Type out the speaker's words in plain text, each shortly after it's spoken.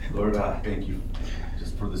Lord, thank you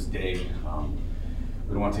just for this day.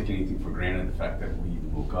 We don't want to take anything for granted. The fact that we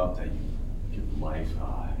woke up, that you give life,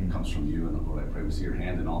 it comes from you. And Lord, I pray we see your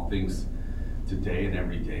hand in all things today and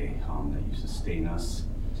every day, that you sustain us.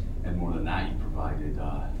 And more than that, you provided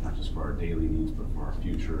not just for our daily needs, but for our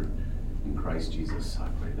future in Christ Jesus. I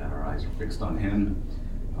pray that our eyes are fixed on him.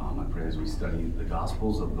 I pray as we study the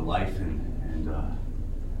Gospels of the life and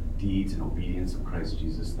deeds and obedience of Christ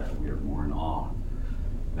Jesus, that we are more in awe,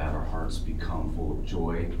 that our hearts become full of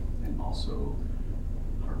joy and also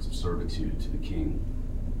hearts of servitude to the King.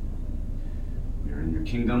 We are in your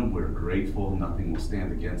kingdom. We're grateful. Nothing will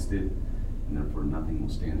stand against it, and therefore nothing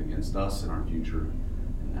will stand against us in our future.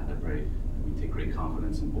 And that I pray we take great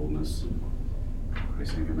confidence and boldness. In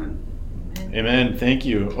Christ's name, amen. Amen. Thank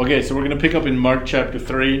you. Okay, so we're going to pick up in Mark chapter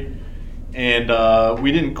 3, and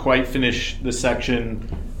we didn't quite finish the section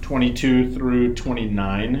 22 through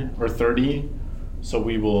 29 or 30, so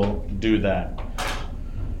we will do that.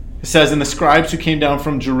 It says, "And the scribes who came down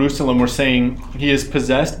from Jerusalem were saying, 'He is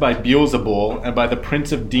possessed by Beelzebul, and by the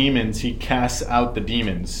prince of demons he casts out the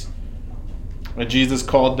demons.' And Jesus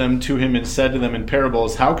called them to him and said to them in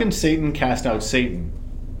parables, 'How can Satan cast out Satan?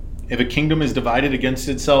 If a kingdom is divided against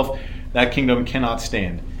itself, that kingdom cannot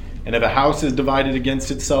stand. And if a house is divided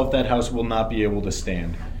against itself, that house will not be able to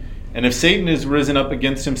stand. And if Satan is risen up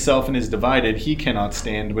against himself and is divided, he cannot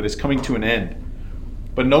stand, but is coming to an end.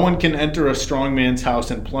 But no one can enter a strong man's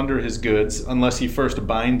house and plunder his goods unless he first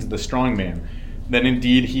binds the strong man. Then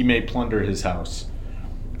indeed he may plunder his house.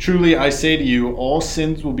 Truly I say to you, all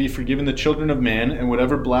sins will be forgiven the children of man, and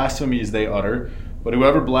whatever blasphemies they utter. But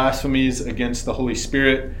whoever blasphemies against the Holy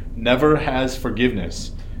Spirit never has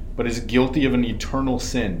forgiveness, but is guilty of an eternal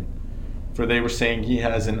sin. For they were saying he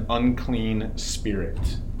has an unclean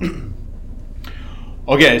spirit.'"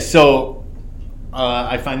 Okay, so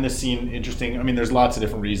I find this scene interesting. I mean, there's lots of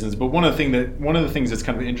different reasons, but one of the things that's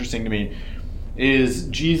kind of interesting to me is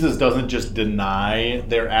Jesus doesn't just deny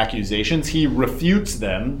their accusations; he refutes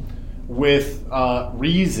them with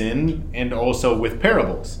reason and also with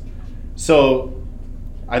parables. So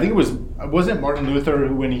I think wasn't Martin Luther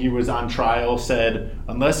who, when he was on trial, said,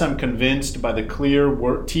 "Unless I'm convinced by the clear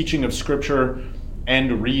teaching of Scripture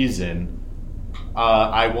and reason,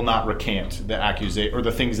 I will not recant the accusation or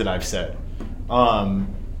the things that I've said."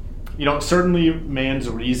 Certainly man's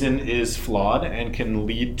reason is flawed and can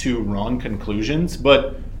lead to wrong conclusions,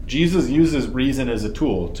 but Jesus uses reason as a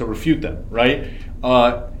tool to refute them, right?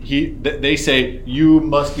 They say, "You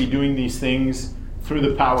must be doing these things through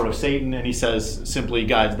the power of Satan," and he says simply,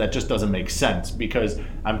 "Guys, that just doesn't make sense, because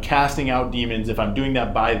I'm casting out demons. If I'm doing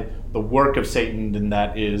that by the work of Satan, then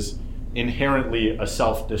that is inherently a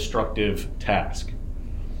self-destructive task."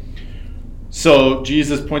 So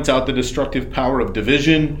Jesus points out the destructive power of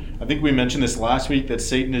division. I think we mentioned this last week, that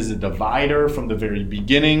Satan is a divider from the very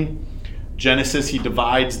beginning. Genesis, he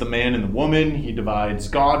divides the man and the woman. He divides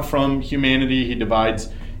God from humanity. He divides,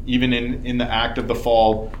 even in the act of the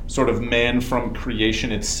fall, sort of man from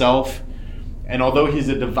creation itself. And although he's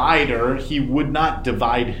a divider, he would not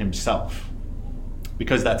divide himself,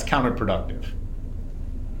 because that's counterproductive.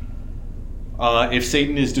 If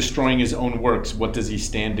Satan is destroying his own works, what does he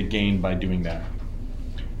stand to gain by doing that?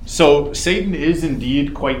 So Satan is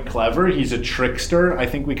indeed quite clever. He's a trickster. I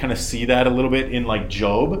think we kind of see that a little bit in like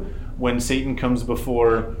Job, when Satan comes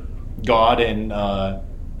before God and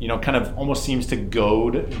kind of almost seems to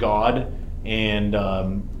goad God. And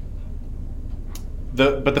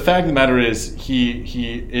but the fact of the matter is,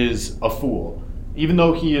 he is a fool. Even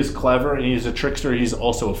though he is clever and he's a trickster, he's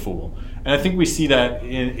also a fool. And I think we see that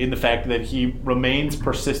in the fact that he remains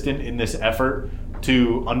persistent in this effort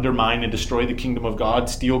to undermine and destroy the kingdom of God,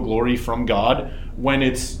 steal glory from God, when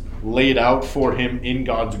it's laid out for him in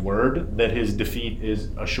God's word that his defeat is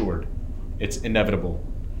assured. It's inevitable.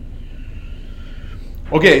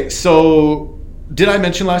 Okay, so did I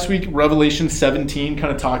mention last week Revelation 17,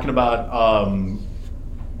 kind of talking about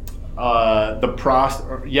the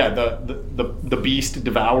beast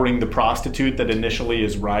devouring the prostitute that initially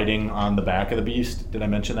is riding on the back of the beast? Did I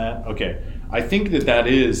mention that? Okay. I think that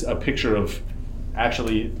is a picture of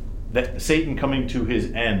actually that Satan coming to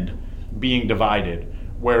his end, being divided,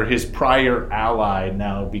 where his prior ally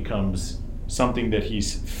now becomes something that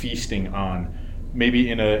he's feasting on, maybe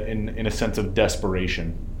in a sense of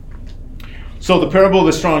desperation. So the parable of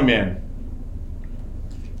the strong man.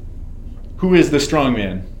 Who is the strong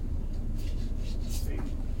man?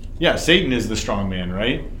 Yeah, Satan is the strong man,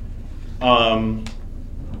 right?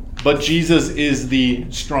 But Jesus is the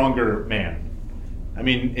stronger man. I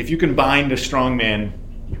mean, if you can bind a strong man,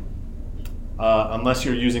 unless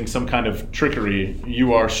you're using some kind of trickery,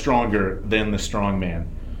 you are stronger than the strong man.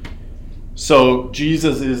 So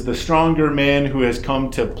Jesus is the stronger man who has come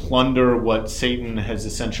to plunder what Satan has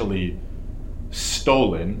essentially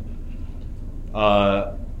stolen.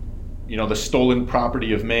 The stolen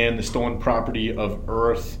property of man, the stolen property of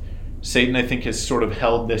earth. Satan, I think, has sort of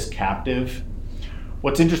held this captive.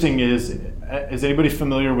 What's interesting is anybody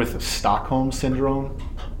familiar with Stockholm Syndrome?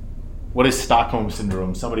 What is Stockholm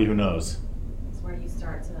Syndrome? Somebody who knows. It's where you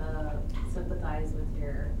start to sympathize with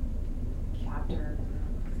your captor.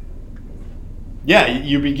 Yeah,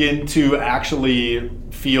 you begin to actually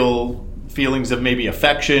feel feelings of maybe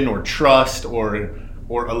affection or trust or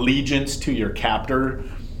allegiance to your captor.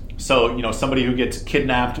 So, somebody who gets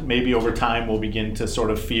kidnapped maybe over time will begin to sort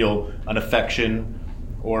of feel an affection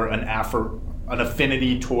or an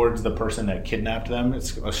affinity towards the person that kidnapped them.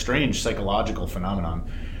 It's a strange psychological phenomenon.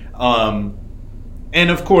 And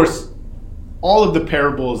of course, all of the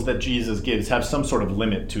parables that Jesus gives have some sort of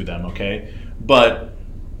limit to them, okay? But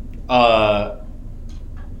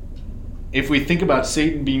if we think about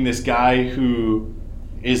Satan being this guy who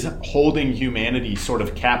is holding humanity sort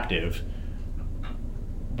of captive,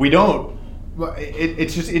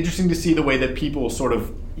 it's just interesting to see the way that people sort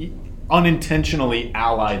of unintentionally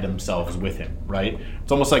ally themselves with him, right?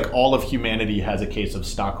 It's almost like all of humanity has a case of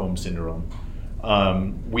Stockholm Syndrome.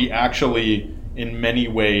 We actually, in many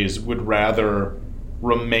ways, would rather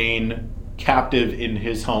remain captive in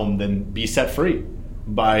his home than be set free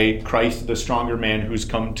by Christ, the stronger man who's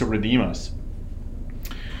come to redeem us.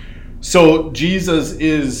 So Jesus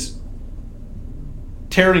is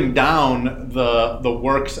tearing down the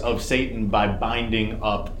works of Satan by binding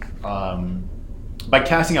up, by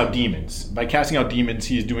casting out demons. By casting out demons,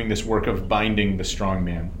 he is doing this work of binding the strong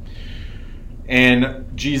man.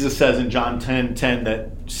 And Jesus says in John 10:10 that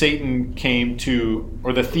Satan came to,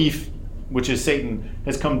 or the thief, which is Satan,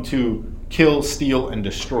 has come to kill, steal, and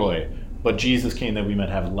destroy. But Jesus came that we might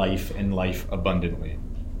have life and life abundantly.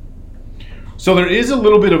 So there is a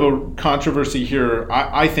little bit of a controversy here,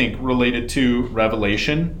 I think, related to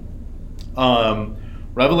Revelation.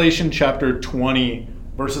 Revelation chapter 20,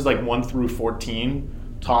 verses 1 through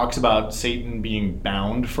 14, talks about Satan being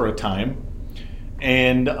bound for a time.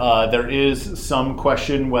 And there is some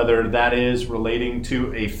question whether that is relating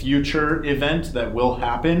to a future event that will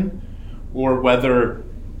happen, or whether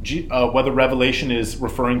Revelation is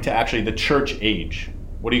referring to actually the church age.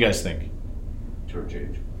 What do you guys think? Church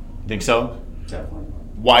age. You think so? Definitely.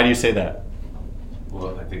 Why do you say that?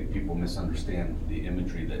 Well, I think people misunderstand the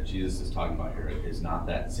imagery that Jesus is talking about here. Is not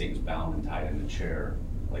that Satan's bound and tied in the chair,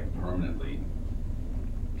 permanently.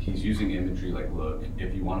 He's using imagery look,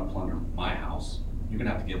 if you want to plunder my house, you're going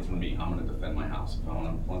to have to get through me. I'm going to defend my house. If I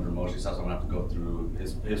want to plunder Moshe's house, I'm going to have to go through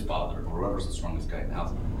his father, or whoever's the strongest guy in the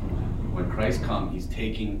house. When Christ comes, he's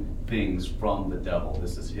taking things from the devil.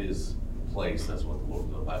 This is his place. That's what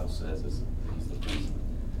the Bible says. He's the prince.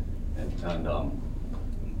 And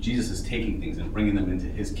Jesus is taking things and bringing them into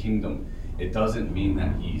his kingdom. It doesn't mean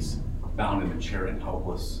that he's bound in a chair and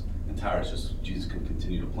helpless and tired. It's just Jesus can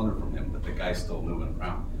continue to plunder from him, but the guy's still moving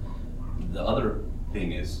around. The other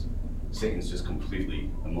thing is Satan's just completely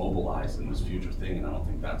immobilized in this future thing, and I don't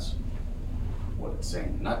think that's what it's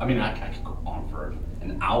saying. I could go on for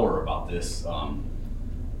an hour about this,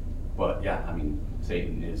 but yeah,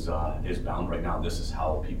 Satan is bound right now. This is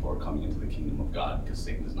how people are coming into the kingdom of God, because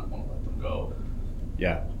Satan does not want to let them go.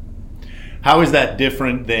 Yeah. How is that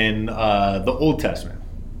different than the Old Testament?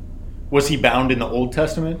 Was he bound in the Old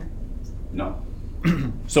Testament? No.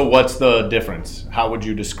 So what's the difference? How would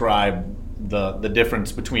you describe the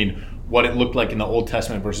difference between what it looked like in the Old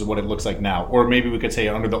Testament versus what it looks like now? Or maybe we could say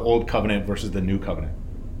under the Old Covenant versus the New Covenant.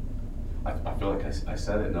 I feel like I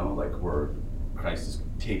said it, where Christ is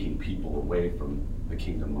taking people away from the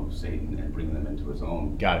kingdom of Satan and bringing them into his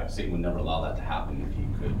own. Got it. Satan would never allow that to happen if he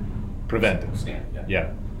could prevent it. Stand.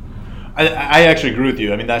 Yeah. I actually agree with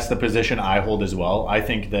you. That's the position I hold as well. I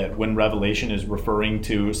think that when Revelation is referring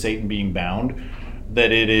to Satan being bound,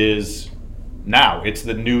 that it is now. It's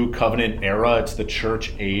the new covenant era. It's the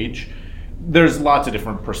church age. There's lots of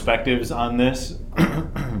different perspectives on this.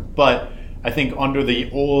 But I think under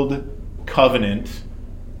the old covenant,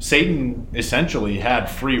 Satan essentially had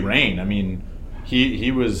free reign.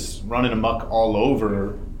 He was running amok all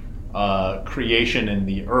over creation and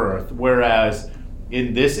the earth, whereas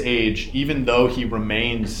in this age, even though he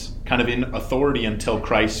remains kind of in authority until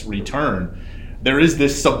Christ's return, there is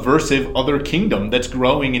this subversive other kingdom that's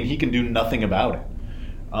growing and he can do nothing about it.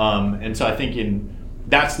 And so I think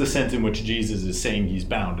that's the sense in which Jesus is saying he's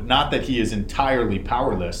bound. Not that he is entirely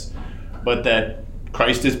powerless, but that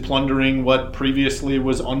Christ is plundering what previously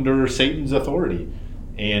was under Satan's authority,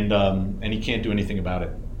 and he can't do anything about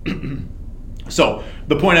it. So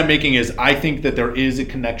the point I'm making is I think that there is a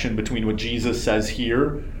connection between what Jesus says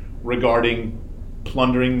here regarding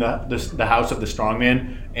plundering the house of the strong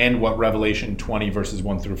man and what Revelation 20 verses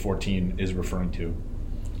 1 through 14 is referring to.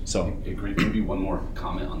 So I agree. Maybe one more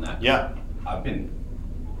comment on that. yeah.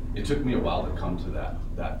 It took me a while to come to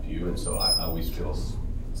that view, and so I always feel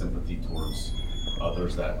sympathy towards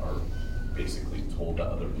others that are basically told that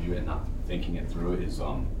other view and not thinking it through.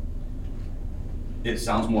 It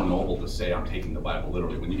sounds more noble to say I'm taking the Bible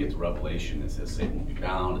literally. When you get to Revelation, it says Satan will be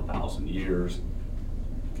bound 1,000 years.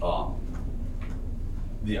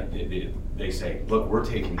 They say, look, we're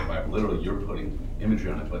taking the Bible literally. You're putting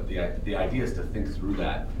imagery on it, but the idea is to think through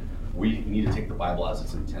that. We need to take the Bible as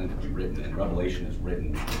it's intended to be written, and Revelation is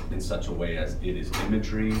written in such a way as it is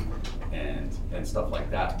imagery and stuff like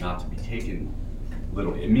that, not to be taken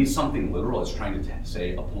literally. It means something literal. It's trying to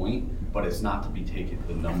say a point, but it's not to be taken.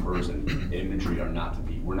 The numbers and imagery are not to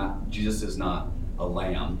be. Jesus is not a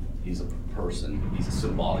lamb. He's a person. He's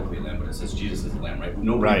symbolically a lamb, but it says Jesus is a lamb, right?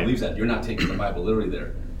 Nobody believes that. You're not taking the Bible literally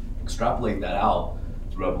there. Extrapolate that out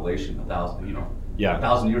through Revelation,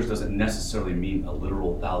 1,000 years doesn't necessarily mean a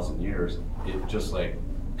literal 1,000 years. It just like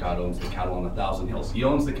God owns the cattle on 1,000 hills. He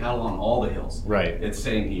owns the cattle on all the hills. Right. It's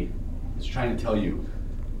saying He's trying to tell you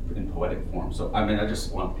in poetic form. So I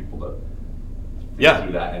just want people to think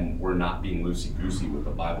through that, and we're not being loosey-goosey with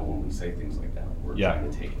the Bible when we say things like that. We're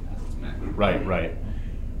trying to take it as it's meant. Right.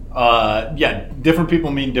 Different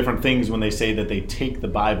people mean different things when they say that they take the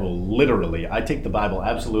Bible literally. I take the Bible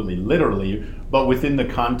absolutely literally, but within the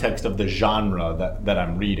context of the genre that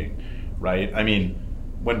I'm reading, right? I mean,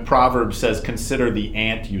 when Proverbs says, consider the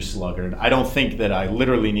ant, you sluggard, I don't think that I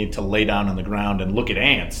literally need to lay down on the ground and look at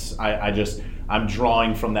ants. I'm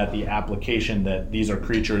drawing from that the application that these are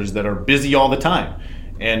creatures that are busy all the time,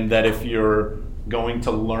 and that if you're going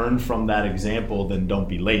to learn from that example, then don't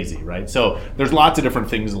be lazy, right? So there's lots of different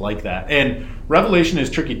things like that. And Revelation is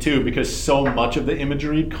tricky too, because so much of the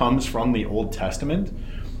imagery comes from the Old Testament.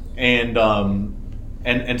 And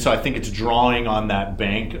so I think it's drawing on that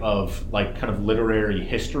bank of like kind of literary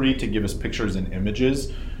history to give us pictures and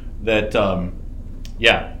images that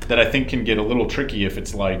I think can get a little tricky if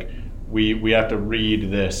it's like we have to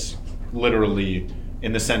read this literally,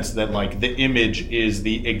 in the sense that like the image is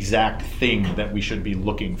the exact thing that we should be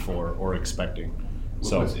looking for or expecting.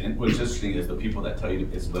 So what's interesting is the people that tell you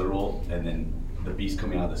it's literal and then the beast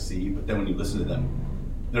coming out of the sea, but then when you listen to them,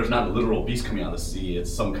 there's not a literal beast coming out of the sea.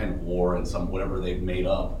 It's some kind of war and some whatever they've made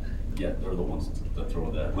up. Yet they're the ones that throw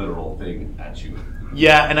that literal thing at you.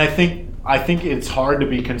 Yeah, and I think it's hard to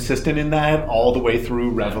be consistent in that all the way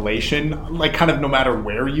through Revelation, like kind of no matter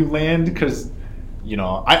where you land, because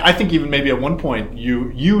I think even maybe at one point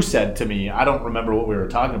you said to me, I don't remember what we were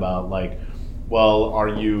talking about, like, well, are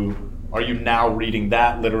you now reading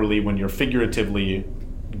that literally when you're figuratively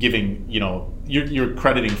giving, you're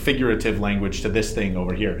crediting figurative language to this thing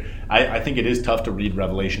over here. I think it is tough to read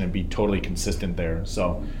Revelation and be totally consistent there.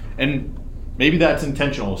 So, and maybe that's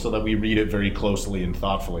intentional so that we read it very closely and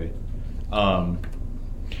thoughtfully.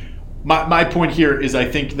 My point here is I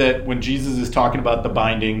think that when Jesus is talking about the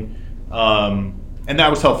binding, and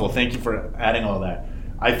that was helpful. Thank you for adding all that.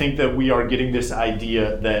 I think that we are getting this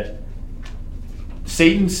idea that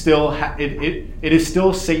Satan still, it is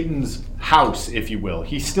still Satan's house, if you will.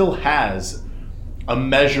 He still has a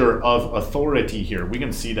measure of authority here. We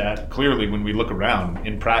can see that clearly when we look around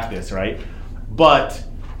in practice, right? But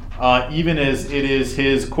even as it is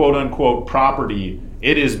his quote-unquote property,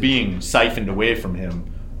 it is being siphoned away from him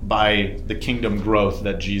by the kingdom growth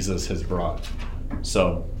that Jesus has brought.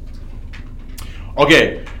 So,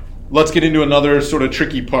 okay, let's get into another sort of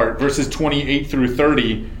tricky part. Verses 28 through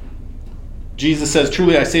 30, Jesus says,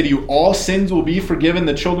 truly I say to you, all sins will be forgiven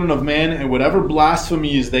the children of man, and whatever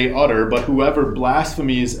blasphemies they utter, but whoever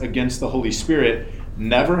blasphemies against the Holy Spirit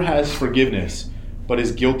never has forgiveness, but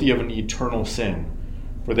is guilty of an eternal sin.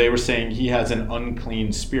 For they were saying he has an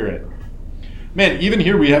unclean spirit. Man, even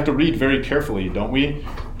here we have to read very carefully, don't we?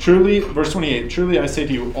 Truly, verse 28, truly I say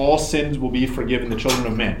to you, all sins will be forgiven the children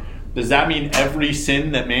of man. Does that mean every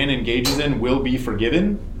sin that man engages in will be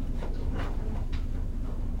forgiven?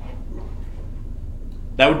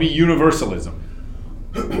 That would be universalism.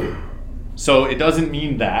 So it doesn't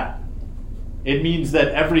mean that. It means that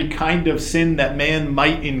every kind of sin that man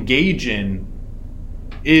might engage in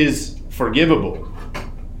is forgivable.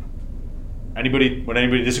 Would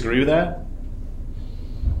anybody disagree with that?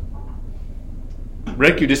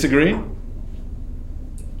 Rick, you disagree?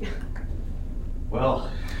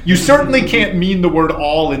 Well, you certainly can't mean the word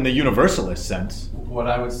all in the universalist sense. What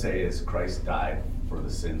I would say is Christ died for the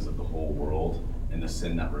sins of the whole world, and the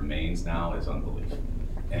sin that remains now is unbelief.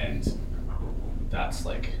 And that's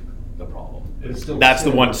like the problem. It's still That's the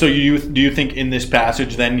sin. one. So do you think in this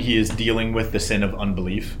passage then he is dealing with the sin of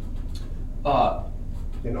unbelief?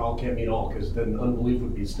 And all can't mean all, because then unbelief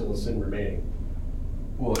would be still a sin remaining.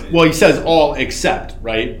 Well, he says all except,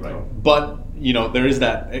 right? Right. But, there is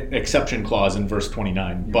that exception clause in verse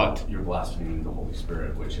 29. But you're blaspheming the Holy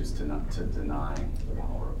Spirit, which is to deny the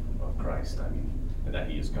power of Christ. I mean, and that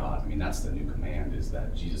He is God. I mean, that's the new command: is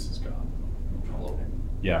that Jesus is God. Follow Him.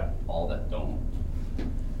 yeah. All that don't.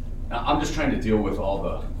 Now, I'm just trying to deal with all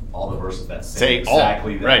the verses that Say say all,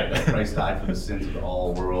 exactly that, right. that Christ died for the sins of the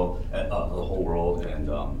whole world, and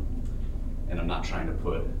I'm not trying to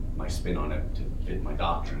put my spin on it to fit my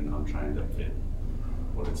doctrine. I'm trying to fit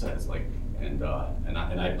what it says, and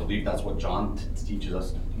I believe that's what John teaches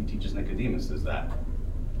us. He teaches Nicodemus is that,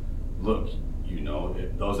 look,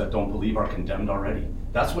 if those that don't believe are condemned already.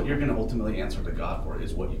 That's what you're going to ultimately answer to God for,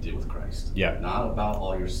 is what you did with Christ. Yeah. Not about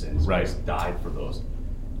all your sins. Right. Christ died for those.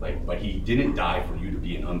 But He didn't die for you to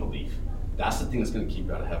be in unbelief. That's the thing that's going to keep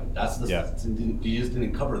you out of heaven. That's the sin. Jesus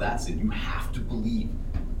didn't cover that sin. You have to believe.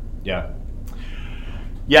 Yeah.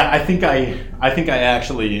 Yeah, I think I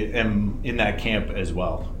actually am in that camp as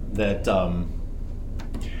well. That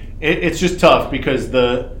it's just tough because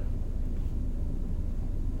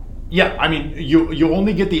you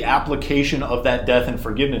only get the application of that death and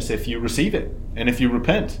forgiveness if you receive it and if you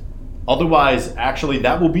repent. Otherwise, actually,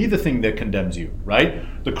 that will be the thing that condemns you,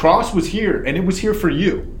 right? The cross was here, and it was here for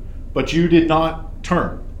you, but you did not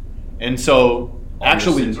turn. And so, All your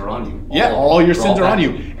sins are on you. All your sins are on back.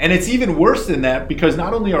 you. And it's even worse than that, because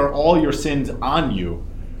not only are all your sins on you,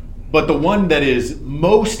 but the one that is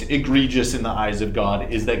most egregious in the eyes of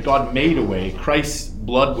God is that God made a way. Christ's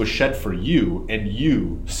blood was shed for you, and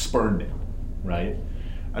you spurned it, right?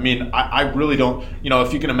 I mean, I really don't,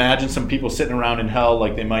 if you can imagine some people sitting around in hell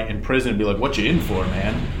like they might in prison and be like, what you in for,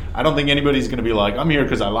 man? I don't think anybody's going to be like, I'm here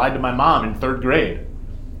because I lied to my mom in 3rd grade.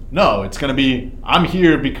 No, it's going to be, I'm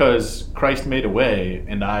here because Christ made a way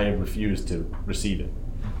and I refuse to receive it.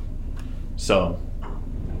 So,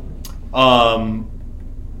 I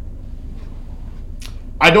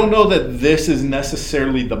don't know that this is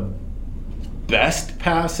necessarily the best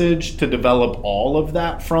passage to develop all of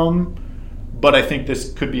that from, but I think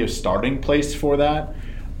this could be a starting place for that.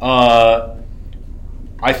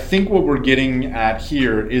 I think what we're getting at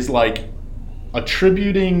here is like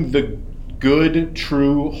attributing the good,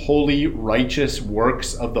 true, holy, righteous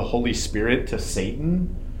works of the Holy Spirit to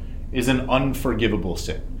Satan is an unforgivable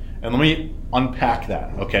sin. And let me unpack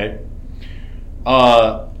that, okay?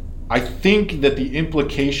 I think that the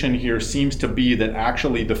implication here seems to be that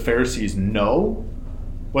actually the Pharisees know,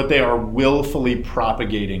 but they are willfully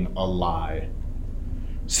propagating a lie.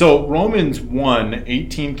 So Romans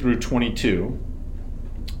 1:18 through 22,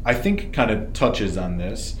 I think kind of touches on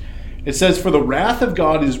this. It says, "For the wrath of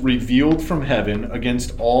God is revealed from heaven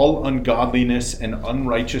against all ungodliness and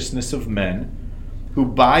unrighteousness of men, who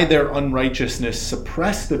by their unrighteousness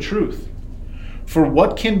suppress the truth. For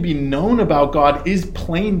what can be known about God is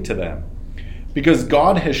plain to them, because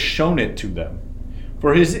God has shown it to them.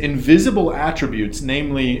 For His invisible attributes,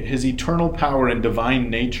 namely His eternal power and divine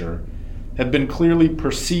nature, have been clearly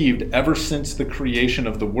perceived ever since the creation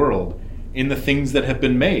of the world in the things that have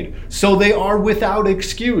been made. So they are without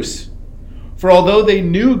excuse. For although they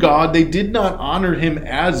knew God, they did not honor Him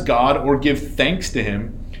as God or give thanks to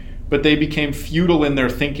Him, but they became futile in their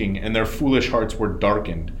thinking, and their foolish hearts were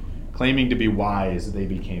darkened. Claiming to be wise, they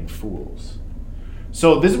became fools."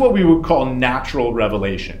 So this is what we would call natural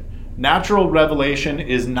revelation. Natural revelation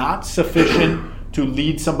is not sufficient to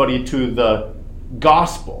lead somebody to the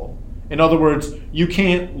gospel. In other words, you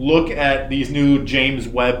can't look at these new James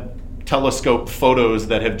Webb telescope photos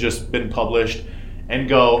that have just been published and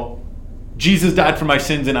go, Jesus died for my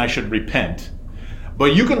sins and I should repent.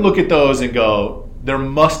 But you can look at those and go, there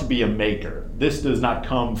must be a maker. This does not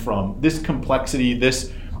come from, this complexity,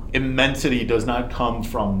 this immensity does not come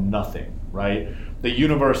from nothing, right? The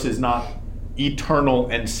universe is not eternal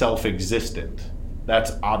and self-existent.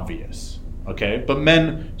 That's obvious, okay? But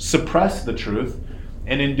men suppress the truth,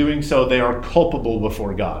 and in doing so, they are culpable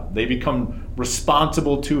before God. They become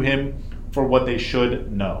responsible to Him for what they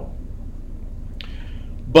should know.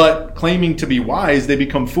 But claiming to be wise, they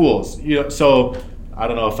become fools. So I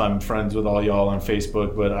don't know if I'm friends with all y'all on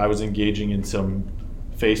Facebook, but I was engaging in some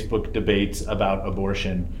Facebook debates about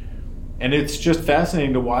abortion. And it's just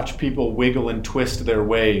fascinating to watch people wiggle and twist their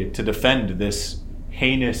way to defend this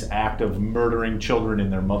heinous act of murdering children in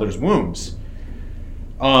their mother's wombs.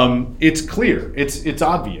 It's clear, it's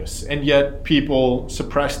obvious, and yet people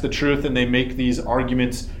suppress the truth and they make these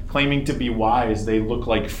arguments claiming to be wise. They look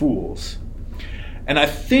like fools. And I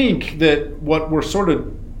think that what we're sort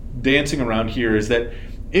of dancing around here is that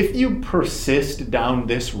if you persist down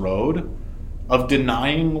this road of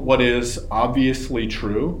denying what is obviously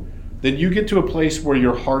true, then you get to a place where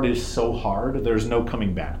your heart is so hard, there's no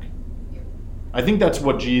coming back. I think that's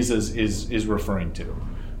what Jesus is referring to.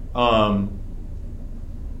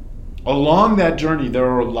 Along that journey, there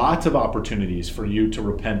are lots of opportunities for you to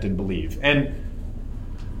repent and believe. And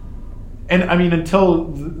I mean, until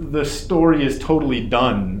the story is totally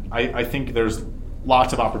done, I think there's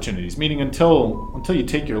lots of opportunities. Meaning until you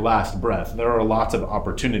take your last breath, there are lots of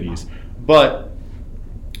opportunities. But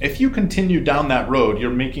if you continue down that road, you're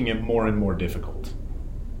making it more and more difficult.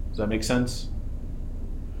 Does that make sense?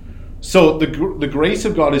 So the grace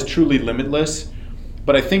of God is truly limitless,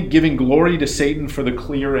 but I think giving glory to Satan for the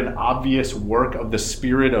clear and obvious work of the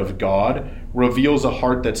Spirit of God reveals a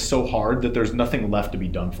heart that's so hard that there's nothing left to be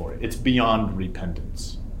done for it. It's beyond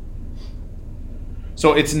repentance.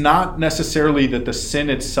 So it's not necessarily that the sin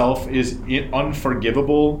itself is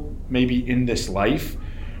unforgivable, maybe in this life,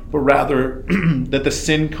 but rather that the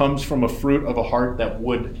sin comes from a fruit of a heart that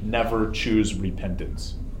would never choose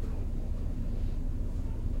repentance.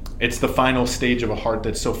 It's the final stage of a heart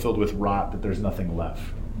that's so filled with rot that there's nothing left.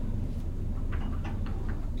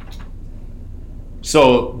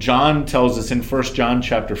 So John tells us in 1 John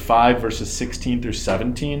chapter 5, verses 16 through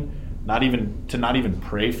 17, not even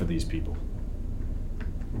pray for these people.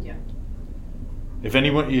 Yeah.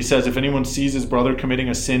 He says, if anyone sees his brother committing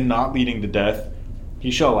a sin not leading to death,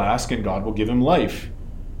 he shall ask, and God will give him life.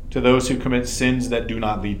 To those who commit sins that do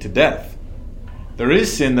not lead to death. There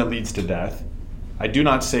is sin that leads to death. I do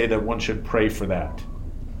not say that one should pray for that.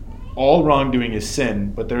 All wrongdoing is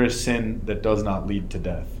sin, but there is sin that does not lead to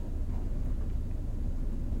death.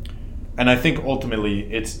 And I think ultimately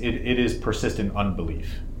it is persistent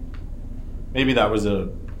unbelief. Maybe that was a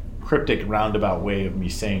cryptic roundabout way of me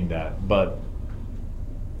saying that, but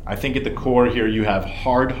I think at the core here you have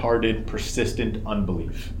hard-hearted, persistent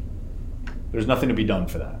unbelief. There's nothing to be done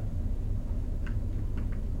for that.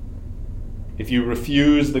 If you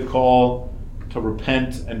refuse the call to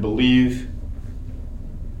repent and believe,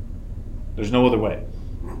 there's no other way.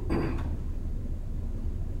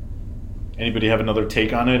 Anybody have another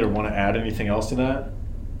take on it or want to add anything else to that?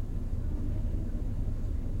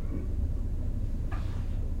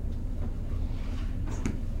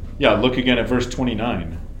 Yeah, look again at verse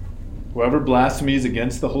 29. Whoever blasphemes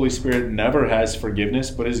against the Holy Spirit never has forgiveness,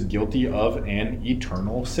 but is guilty of an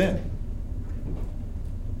eternal sin.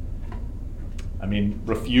 I mean,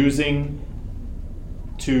 refusing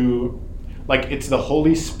to, like, it's the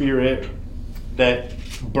Holy Spirit that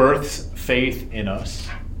births faith in us,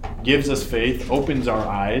 gives us faith, opens our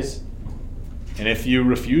eyes, and if you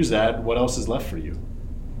refuse that, what else is left for you?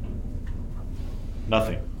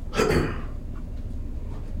 Nothing.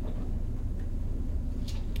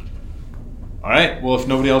 All right, well, if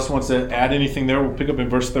nobody else wants to add anything there, we'll pick up in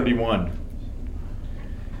verse 31.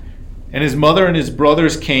 And his mother and his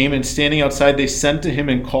brothers came, and standing outside they sent to him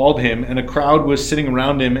and called him, and a crowd was sitting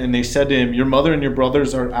around him, and they said to him, your mother and your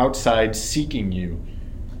brothers are outside seeking you.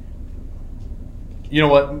 You know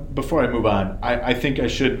what, before I move on, I think I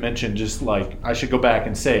should mention, just like, I should go back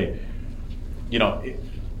and say, you know,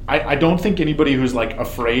 I don't think anybody who's like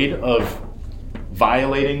afraid of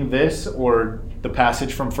violating this or the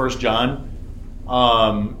passage from 1 John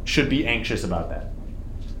should be anxious about that.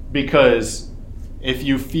 Because if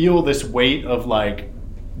you feel this weight of like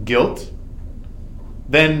guilt,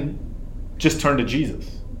 then just turn to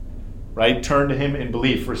Jesus, right? Turn to him in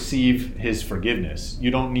belief, receive his forgiveness.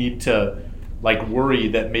 You don't need to like worry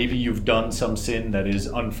that maybe you've done some sin that is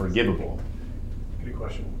unforgivable. Good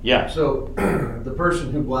question. Yeah. So the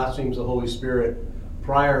person who blasphemes the Holy Spirit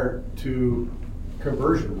prior to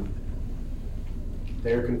conversion,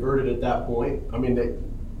 they are converted at that point. I mean,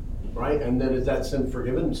 right? And then is that sin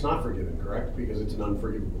forgiven? It's not forgiven, correct? Because it's an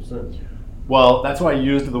unforgivable sin. Well, that's why I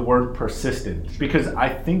used the word persistent, because I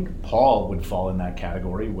think Paul would fall in that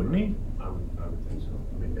category, wouldn't he? I would think so.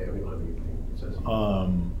 I mean, I don't have anything that says.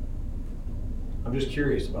 I'm just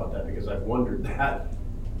curious about that because I've wondered that.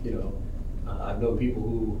 You know, I've known people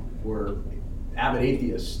who were avid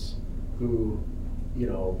atheists who, you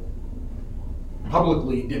know,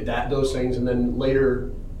 publicly did those things, and then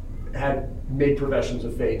later had made professions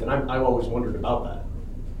of faith, and I've always wondered about that.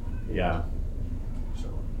 Yeah.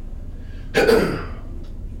 So.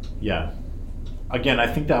 Yeah. Again, I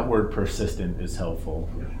think that word persistent is helpful.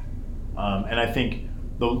 Yeah. And I think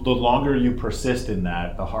the longer you persist in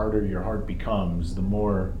that, the harder your heart becomes, the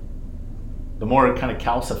more it kind of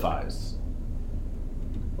calcifies.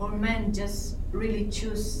 Or men just really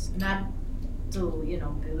choose not to,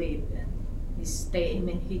 believe and, he stay. I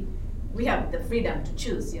mean, we have the freedom to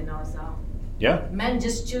choose, you know. So Yeah. men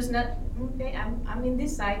just choose not. Okay, I'm in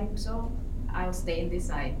this side, so I'll stay in this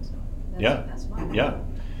side. So that's why. Yeah.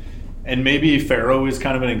 And maybe Pharaoh is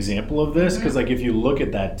kind of an example of this, because like if you look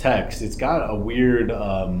at that text, it's got a weird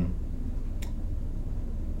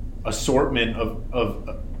assortment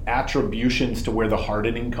of attributions to where the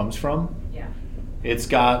hardening comes from. Yeah. It's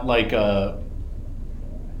got like a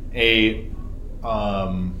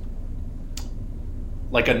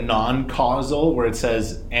non-causal where it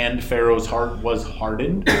says, and Pharaoh's heart was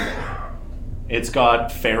hardened. It's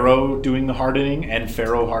got Pharaoh doing the hardening, and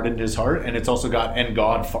Pharaoh hardened his heart, and it's also got, and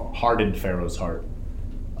God hardened Pharaoh's heart.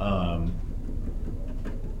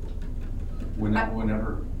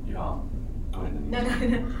 Whenever, yeah, go ahead. No.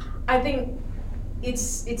 I think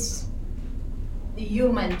it's the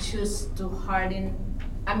human choose to harden.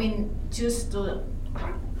 I mean, choose to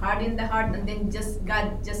harden the heart, and then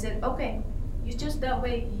God just said, okay, you choose that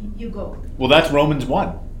way, you go. Well, that's Romans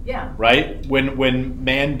 1. Yeah. Right? When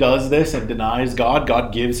man does this and denies God,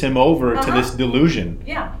 God gives him over to this delusion.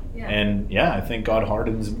 Yeah. And yeah, I think God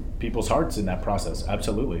hardens people's hearts in that process.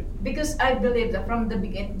 Absolutely. Because I believe that from the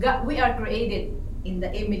beginning, God, we are created in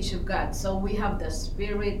the image of God. So we have the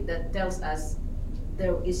spirit that tells us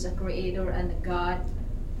there is a creator and a God,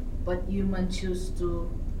 but human choose to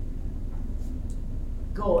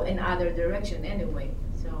go in other direction anyway.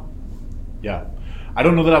 So Yeah. I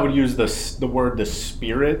don't know that I would use the word the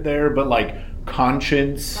spirit there, but like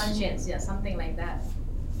conscience, yeah, something like that.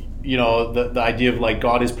 You know, the idea of like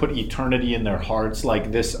God has put eternity in their hearts,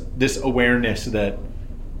 like this awareness that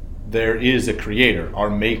there is a creator, our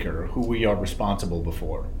maker, who we are responsible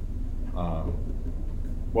before.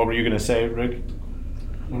 What were you going to say, Rick?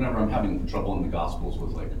 Whenever I'm having trouble in the Gospels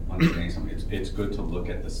with like understanding something, it's good to look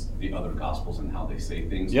at the other Gospels and how they say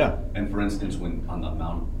things. Yeah. And for instance, when on the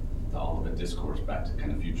Mount, the Olivet Discourse, back to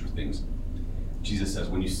kind of future things, Jesus says,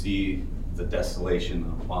 when you see the desolation,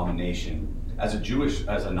 the abomination, as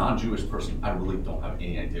a non-Jewish person, I really don't have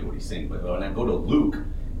any idea what he's saying. But when I go to Luke,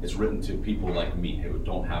 it's written to people like me who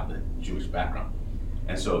don't have the Jewish background.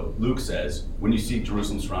 And so Luke says, when you see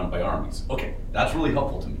Jerusalem surrounded by armies, okay, that's really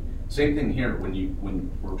helpful to me. Same thing here, when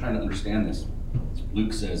we're trying to understand this,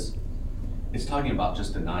 Luke says, it's talking about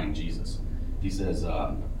just denying Jesus. He says,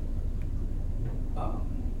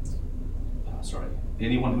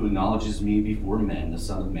 anyone who acknowledges me before men, the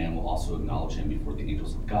Son of Man will also acknowledge him before the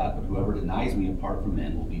angels of God. But whoever denies me apart from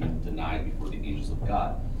men will be denied before the angels of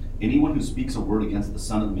God. Anyone who speaks a word against the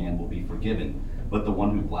Son of Man will be forgiven, but the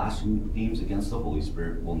one who blasphemes against the Holy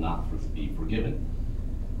Spirit will not be forgiven.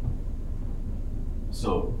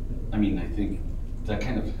 So, I mean, I think that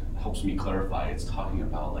kind of helps me clarify. It's talking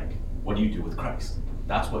about, like, what do you do with Christ?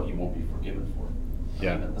 That's what you won't be forgiven for.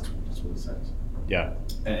 Yeah. I mean, that's what it says. Yeah.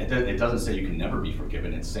 And it doesn't say you can never be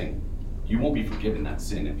forgiven. It's saying you won't be forgiven that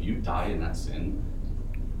sin. If you die in that sin,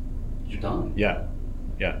 you're done. Yeah.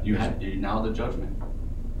 You're now the judgment.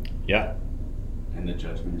 Yeah. And the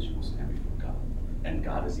judgment is you will stand before God. And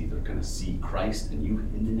God is either going to see Christ and you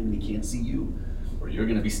hidden in him and he can't see you, or you're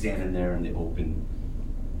going to be standing there in the open.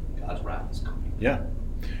 God's wrath is coming. Yeah.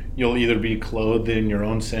 You'll either be clothed in your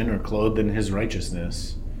own sin or clothed in his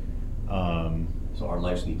righteousness. So our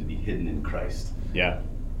lives need to be hidden in Christ. Yeah.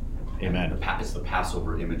 Amen. It's the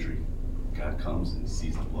Passover imagery. God comes and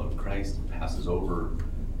sees the blood of Christ and passes over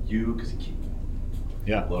you because he can't.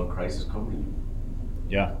 Yeah. The blood of Christ is covering you.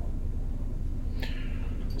 Yeah.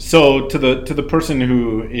 So to the person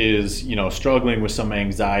who is, struggling with some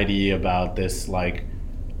anxiety about this like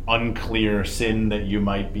unclear sin that you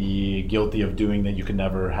might be guilty of doing that you can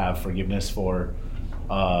never have forgiveness for,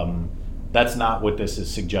 that's not what this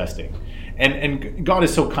is suggesting. And God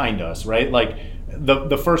is so kind to us, right? Like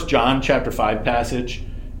the 1 John chapter 5 passage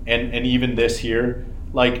and even this here,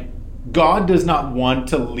 like God does not want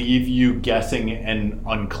to leave you guessing and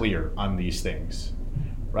unclear on these things,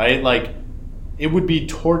 right? Like it would be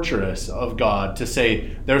torturous of God to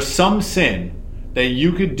say there's some sin that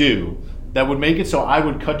you could do that would make it so I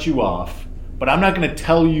would cut you off, but I'm not going to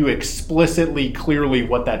tell you explicitly, clearly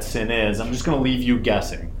what that sin is. I'm just going to leave you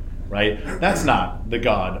guessing, right? That's not the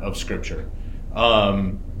God of Scripture.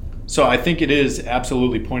 So I think it is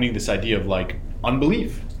absolutely pointing this idea of like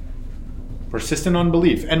unbelief, persistent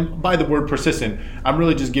unbelief. And by the word persistent, I'm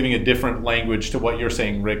really just giving a different language to what you're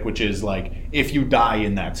saying, Rick, which is like if you die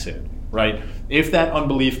in that sin, right? If that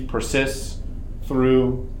unbelief persists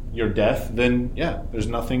through your death, then yeah, there's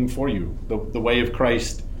nothing for you. The way of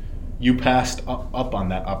Christ, you passed up on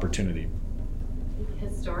that opportunity.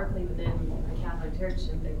 historically within the Catholic Church,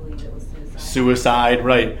 they believed it was suicide. Suicide,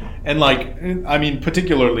 right. And like, I mean,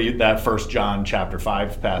 particularly that 1 John chapter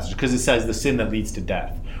 5 passage, because it says the sin that leads to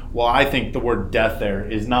death. Well, I think the word death there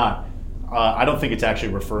is not, I don't think it's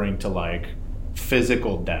actually referring to like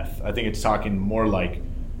physical death. I think it's talking more like,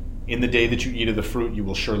 in the day that you eat of the fruit, you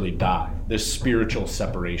will surely die. This spiritual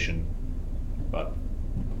separation. But,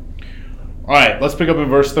 all right, let's pick up in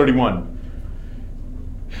verse 31.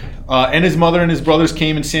 And his mother and his brothers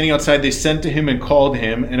came, and standing outside, they sent to him and called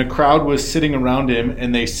him. And a crowd was sitting around him,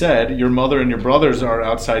 and they said, "Your mother and your brothers are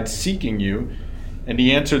outside seeking you." And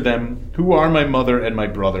he answered them, "Who are my mother and my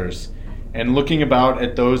brothers?" And looking about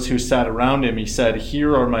at those who sat around him, he said,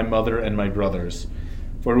 "Here are my mother and my brothers.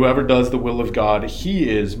 For whoever does the will of God, he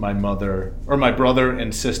is my mother, or my brother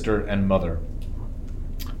and sister and mother."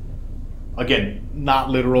 Again, not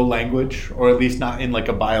literal language, or at least not in like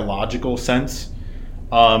a biological sense.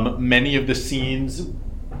 Many of the scenes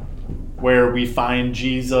where we find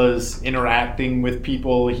Jesus interacting with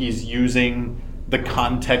people, he's using the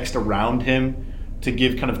context around him to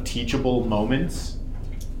give kind of teachable moments,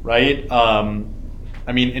 right?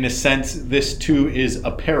 I mean, in a sense, this too is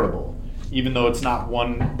a parable, even though it's not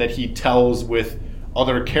one that he tells with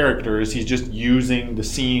other characters. He's just using the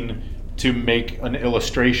scene to make an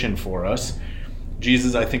illustration for us.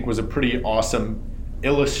 Jesus, I think, was a pretty awesome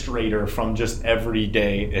illustrator from just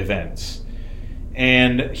everyday events.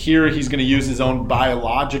 And here he's going to use his own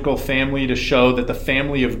biological family to show that the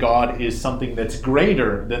family of God is something that's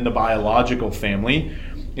greater than the biological family.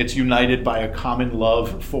 It's united by a common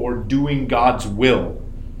love for doing God's will.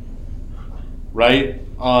 Right?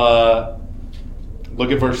 Look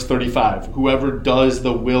at verse 35. Whoever does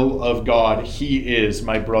the will of God, he is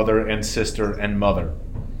my brother and sister and mother.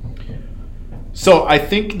 So I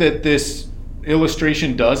think that this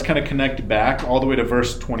illustration does kind of connect back all the way to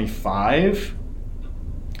verse 25.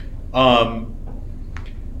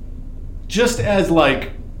 Just as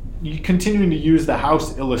like you continuing to use the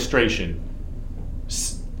house illustration,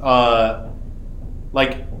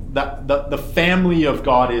 like the family of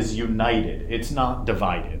God is united. It's not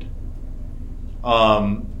divided.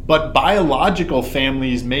 But biological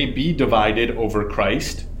families may be divided over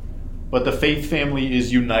Christ, but the faith family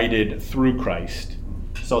is united through Christ.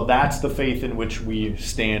 So that's the faith in which we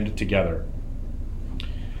stand together.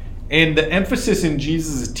 And the emphasis in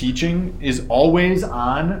Jesus' teaching is always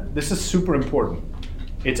on, this is super important,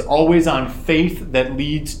 it's always on faith that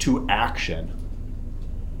leads to action.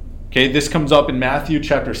 Okay, this comes up in Matthew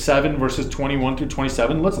chapter 7, verses 21 through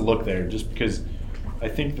 27. Let's look there, just because I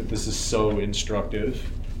think that this is so instructive.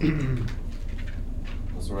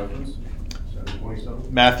 What's the reference? 7:27.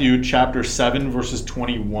 Matthew chapter 7, verses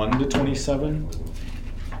 21 to 27.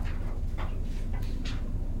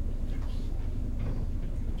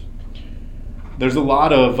 There's a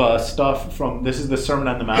lot of stuff from, this is the Sermon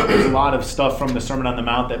on the Mount, there's a lot of stuff from the Sermon on the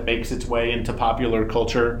Mount that makes its way into popular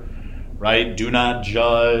culture, right? Do not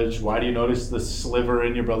judge. Why do you notice the sliver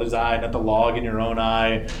in your brother's eye, not the log in your own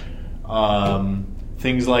eye?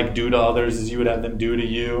 Things like do to others as you would have them do to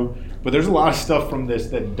you. But there's a lot of stuff from this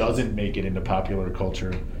that doesn't make it into popular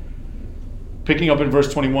culture. Picking up in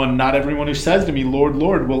verse 21, not everyone who says to me, Lord,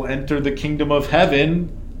 Lord, will enter the kingdom of heaven,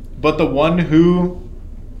 but the one who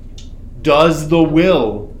does the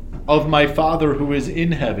will of my Father who is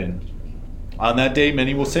in heaven. On that day,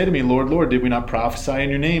 many will say to me, Lord, Lord, did we not prophesy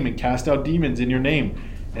in your name and cast out demons in your name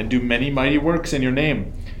and do many mighty works in your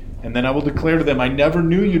name? And then I will declare to them, I never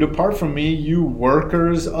knew you. Depart from me, you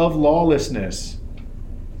workers of lawlessness.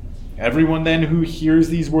 Everyone then who hears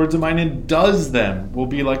these words of mine and does them will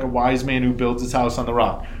be like a wise man who builds his house on the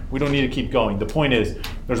rock. We don't need to keep going. The point is,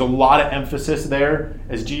 there's a lot of emphasis there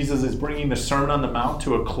as Jesus is bringing the Sermon on the Mount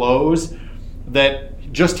to a close,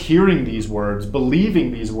 that just hearing these words,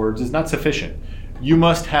 believing these words is not sufficient. You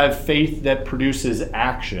must have faith that produces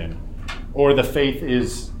action, or the faith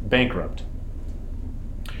is bankrupt.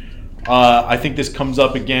 I think this comes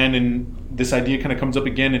up again in this idea kind of comes up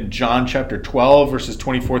again in John chapter 12, verses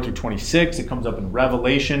 24 through 26. It comes up in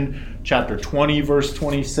Revelation chapter 20, verse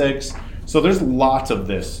 26. So there's lots of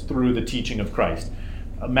this through the teaching of Christ.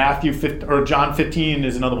 John 15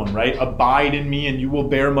 is another one, right? Abide in me and you will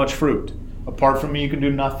bear much fruit. Apart from me, you can do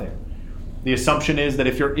nothing. The assumption is that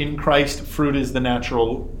if you're in Christ, fruit is the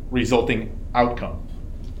natural resulting outcome.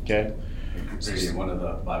 Okay? In one of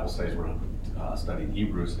the Bible studies, we're studying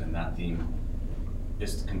Hebrews, and that theme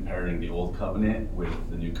is comparing the Old Covenant with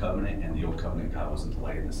the New Covenant, and the Old Covenant, God wasn't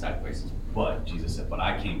delighted in the sacrifices, but Jesus said, but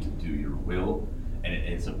I came to do your will, and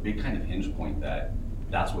it's a big kind of hinge point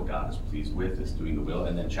that's what God is pleased with, is doing the will.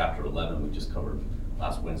 And then chapter 11, we just covered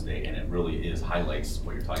last Wednesday, and it really highlights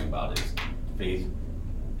what you're talking about, is faith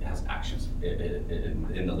has actions.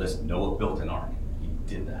 In the list, Noah built an ark. He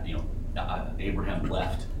did that. Abraham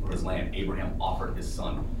left his land. Abraham offered his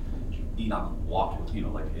son. Enoch walked with,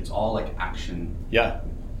 like it's all like action. Yeah.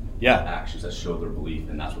 Actions that show their belief,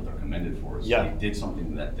 and that's what they're commended for. Is Yeah. They did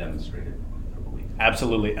something that demonstrated their belief.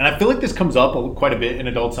 Absolutely. And I feel like this comes up quite a bit in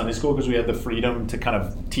adult Sunday school because we have the freedom to kind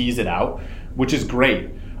of tease it out, which is great.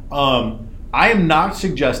 I am not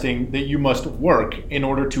suggesting that you must work in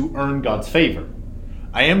order to earn God's favor.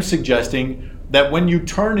 I am suggesting that when you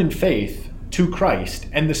turn in faith to Christ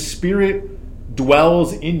and the Spirit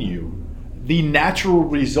dwells in you, the natural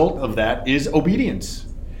result of that is obedience.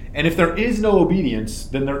 And if there is no obedience,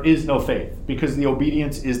 then there is no faith, because the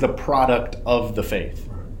obedience is the product of the faith.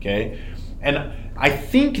 Okay? And I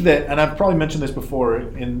think that, and I've probably mentioned this before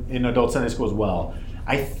in adult Sunday school as well,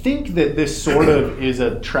 I think that this sort of is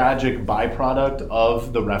a tragic byproduct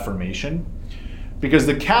of the Reformation, because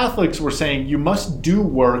the Catholics were saying you must do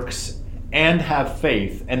works and have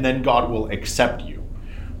faith, and then God will accept you.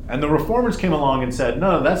 And the Reformers came along and said,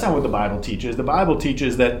 no, that's not what the Bible teaches. The Bible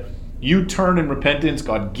teaches that you turn in repentance,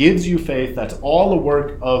 God gives you faith, that's all a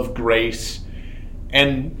work of grace,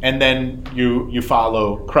 and then you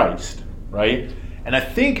follow Christ, right? And I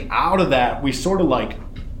think out of that, we sort of like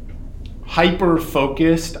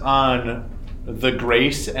hyper-focused on the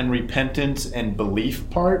grace and repentance and belief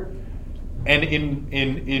part. And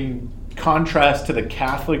in contrast to the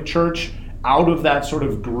Catholic Church, out of that sort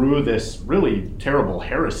of grew this really terrible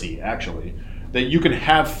heresy, actually, that you can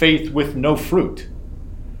have faith with no fruit.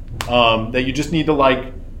 That you just need to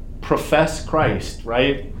like profess Christ,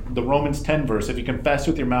 right? The Romans 10 verse, if you confess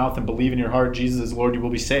with your mouth and believe in your heart Jesus is Lord, you will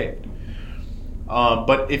be saved.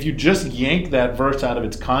 But if you just yank that verse out of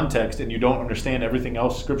its context and you don't understand everything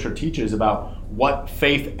else Scripture teaches about what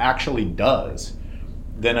faith actually does,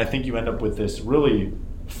 then I think you end up with this really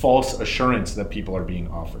false assurance that people are being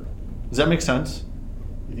offered. Does that make sense?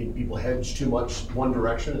 You think people hedge too much one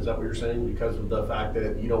direction? Is that what you're saying? Because of the fact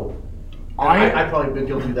that you don't. I've probably been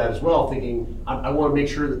guilty of that as well, thinking I want to make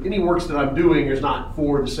sure that any works that I'm doing is not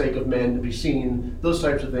for the sake of men to be seen, those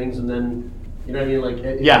types of things, and then, you know what I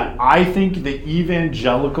mean? Yeah, I think the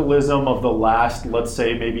evangelicalism of the last, let's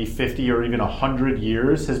say, maybe 50 or even 100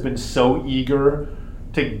 years has been so eager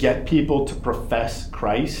to get people to profess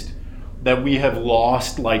Christ that we have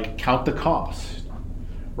lost, like, count the cost,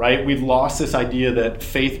 right? We've lost this idea that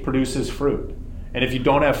faith produces fruit. And if you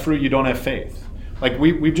don't have fruit, you don't have faith. Like,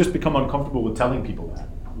 we've just become uncomfortable with telling people that.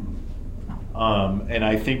 And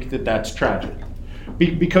I think that that's tragic.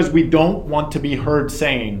 Because we don't want to be heard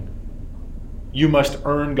saying, you must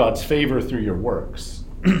earn God's favor through your works.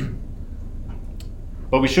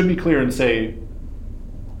 But we should be clear and say,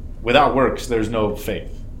 without works, there's no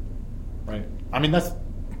faith. Right? I mean, that's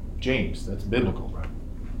James. That's biblical. Right?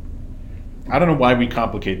 I don't know why we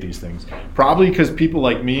complicate these things. Probably because people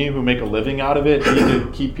like me who make a living out of it need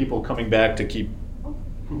to keep people coming back to keep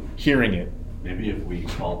hearing it. Maybe if we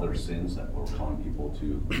called their sins that we're calling people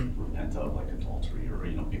to repent of, like adultery, or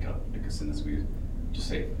pick a sin that we just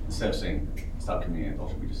say, instead of saying stop committing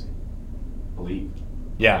adultery, we just say believe.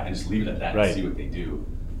 Yeah. And just leave it at that Right. and see what they do.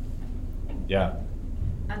 Yeah.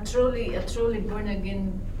 A truly born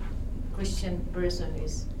again Christian person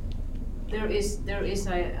there is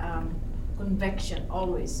a conviction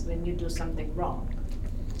always when you do something wrong.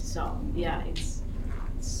 So yeah, it's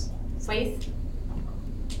faith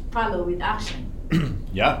follow with action.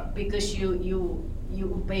 Yeah. Because you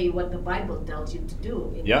obey what the Bible tells you to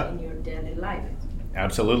do in your daily life.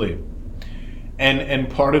 Absolutely. And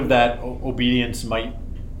part of that obedience might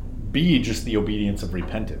be just the obedience of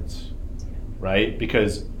repentance, right?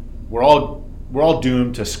 Because we're all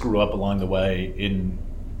doomed to screw up along the way in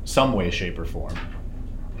some way, shape, or form.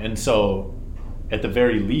 And so, at the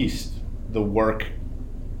very least, the work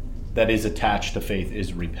that is attached to faith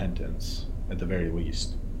is repentance, at the very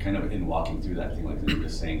least. Kind of in walking through that thing, like you were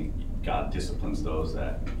just saying, God disciplines those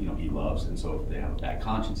that He loves, and so if they have a bad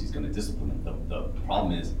conscience, He's going to discipline them. The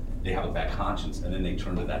problem is they have a bad conscience, and then they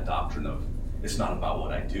turn to that doctrine of it's not about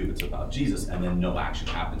what I do, it's about Jesus, and then no action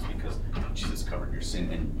happens because Jesus covered your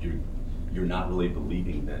sin, and you're not really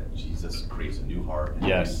believing that Jesus creates a new heart and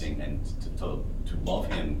everything, and to love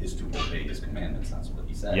Him is to obey His commandments. That's what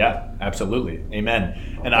He said. Yeah, absolutely.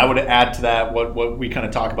 Amen. And I would add to that what we kind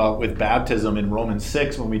of talk about with baptism in Romans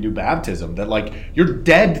 6 when we do baptism, that like you're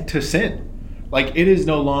dead to sin. Like it is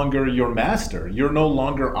no longer your master. You're no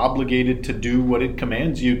longer obligated to do what it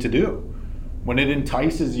commands you to do. When it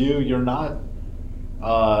entices you, you're not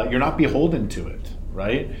beholden to it,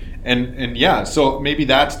 right? And yeah, so maybe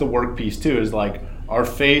that's the work piece too, is like our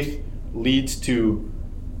faith leads to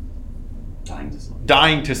Dying to self.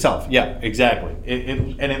 Dying to self. Yeah, exactly.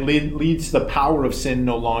 It leads to the power of sin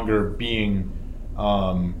no longer being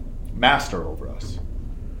master over us.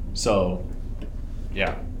 So,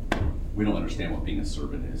 yeah. We don't understand what being a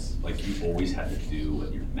servant is. Like, you always had to do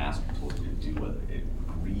what your master told you to do, whether it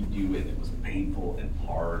grieved you and it was painful and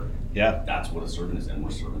hard. Yeah. That's what a servant is, and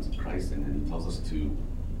we're servants of Christ. And then he tells us to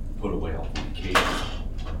put away all fornication.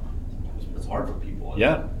 It's hard for people.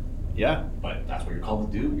 Yeah. Yeah. But that's what you're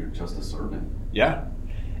called to do. You're just a servant. Yeah.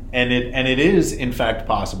 And it is in fact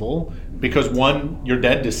possible because one, you're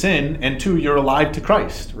dead to sin, and two, you're alive to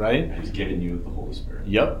Christ, right? And he's given you the Holy Spirit.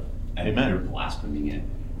 Yep. And Amen. you're blaspheming it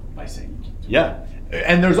by saying you can't do it. Yeah.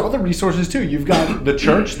 And there's other resources too. You've got the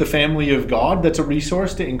church, the family of God, that's a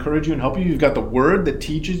resource to encourage you and help you. You've got the word that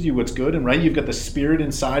teaches you what's good and right. You've got the Spirit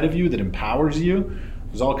inside of you that empowers you.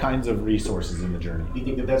 There's all kinds of resources in the journey. Do you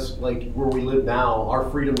think that that's like where we live now? Our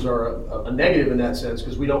freedoms are a negative in that sense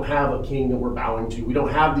because we don't have a king that we're bowing to. We don't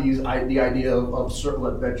have the idea of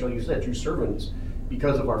that, like you said, true servants.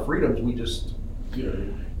 Because of our freedoms, we just,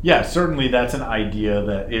 Yeah, certainly that's an idea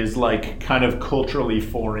that is like kind of culturally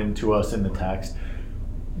foreign to us in the text.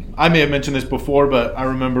 I may have mentioned this before, but I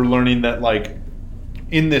remember learning that like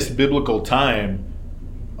in this biblical time,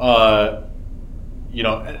 not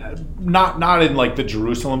in like the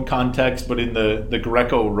Jerusalem context, but in the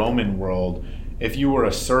Greco-Roman world, if you were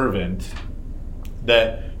a servant,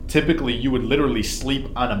 that typically you would literally sleep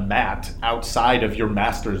on a mat outside of your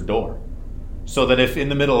master's door. So that if in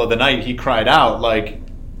the middle of the night he cried out like,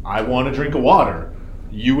 I want a drink of water,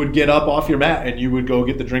 you would get up off your mat and you would go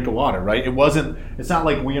get the drink of water, right? It's not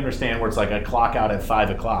like we understand where it's like a clock out at 5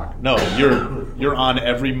 o'clock. No, you're on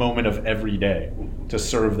every moment of every day to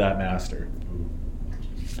serve that master.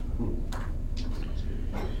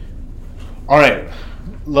 All right,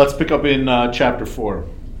 let's pick up in chapter 4.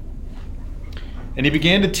 And he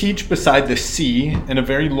began to teach beside the sea, and a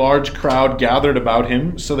very large crowd gathered about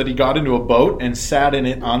him, so that he got into a boat and sat in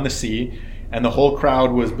it on the sea, and the whole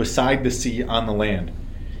crowd was beside the sea on the land.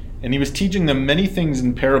 And he was teaching them many things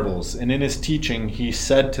in parables, and in his teaching he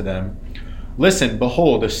said to them, Listen,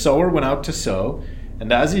 behold, a sower went out to sow,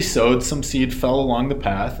 and as he sowed, some seed fell along the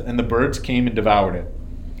path, and the birds came and devoured it.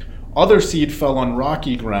 Other seed fell on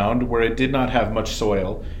rocky ground, where it did not have much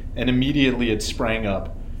soil, and immediately it sprang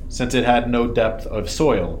up, since it had no depth of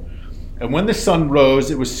soil. And when the sun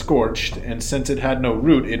rose, it was scorched, and since it had no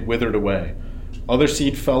root, it withered away. Other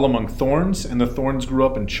seed fell among thorns, and the thorns grew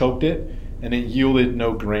up and choked it, and it yielded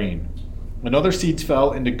no grain. And other seeds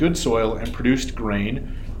fell into good soil and produced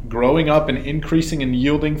grain, growing up and increasing and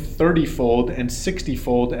yielding 30-fold and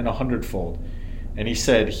 60-fold and 100-fold. And he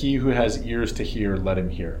said, He who has ears to hear, let him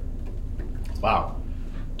hear. Wow.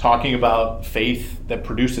 Talking about faith that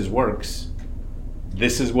produces works.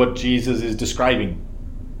 This is what Jesus is describing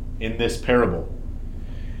in this parable.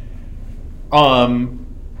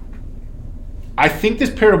 I think this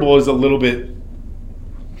parable is a little bit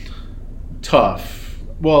tough.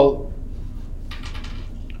 Well,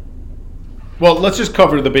 let's just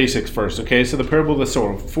cover the basics first, okay? So the parable of the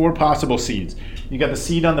sower, 4 possible seeds. You got the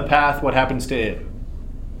seed on the path, what happens to it?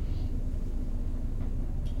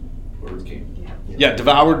 Birds came. Yeah,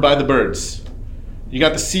 devoured by the birds. You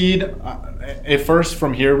got the seed. At first,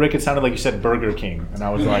 from here, Rick, it sounded like you said Burger King, and I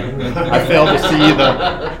was like, I failed to see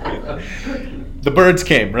the birds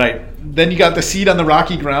came, right? Then you got the seed on the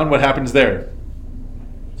rocky ground. What happens there?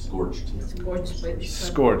 Scorched.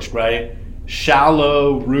 Scorched, right?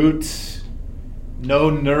 Shallow roots, no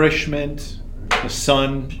nourishment. The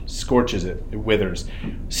sun scorches it. It withers.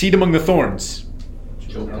 Seed among the thorns.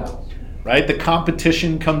 Choked out. Right? The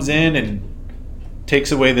competition comes in and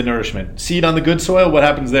takes away the nourishment. Seed on the good soil, what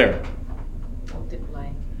happens there? Multiply.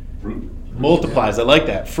 Fruit. Multiplies. I like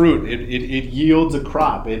that. Fruit. It yields a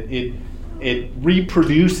crop. It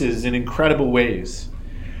reproduces in incredible ways.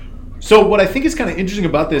 So what I think is kind of interesting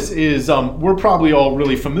about this is we're probably all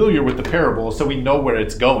really familiar with the parable, so we know where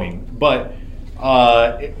it's going. But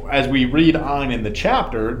as we read on in the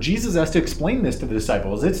chapter, Jesus has to explain this to the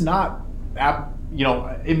disciples. It's not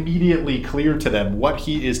immediately clear to them what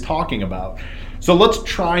he is talking about. So let's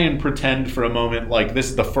try and pretend for a moment like this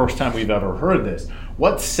is the first time we've ever heard this.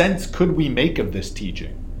 What sense could we make of this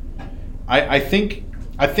teaching? I think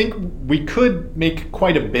we could make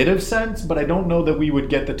quite a bit of sense, but I don't know that we would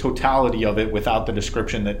get the totality of it without the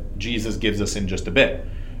description that Jesus gives us in just a bit.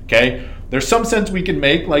 Okay? There's some sense we can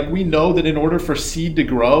make, like we know that in order for seed to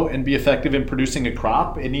grow and be effective in producing a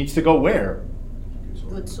crop, it needs to go where?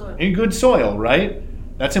 Good soil. In good soil, right?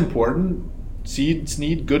 That's important. Seeds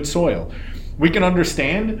need good soil. We can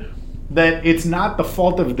understand that it's not the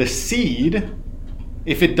fault of the seed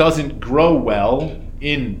if it doesn't grow well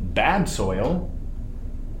in bad soil,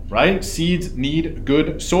 right? Seeds need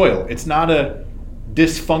good soil. It's not a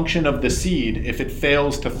dysfunction of the seed if it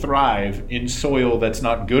fails to thrive in soil that's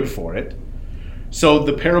not good for it. So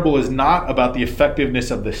the parable is not about the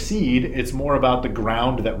effectiveness of the seed, it's more about the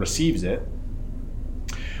ground that receives it.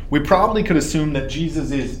 We probably could assume that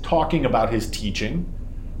Jesus is talking about his teaching,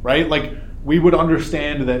 right? Like, we would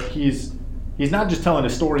understand that he's not just telling a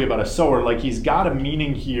story about a sower, like he's got a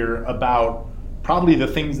meaning here about probably the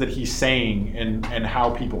things that he's saying and how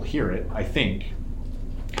people hear it, I think.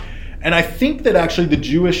 And I think that actually the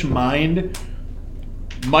Jewish mind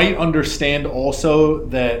might understand also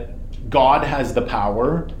that God has the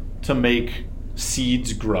power to make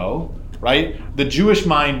seeds grow, right? The Jewish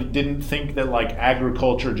mind didn't think that like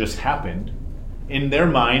agriculture just happened. In their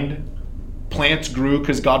mind, plants grew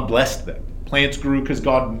because God blessed them. Plants grew because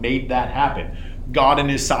God made that happen. God in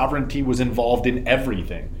his sovereignty was involved in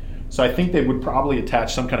everything. So I think they would probably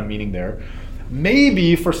attach some kind of meaning there.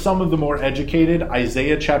 Maybe for some of the more educated,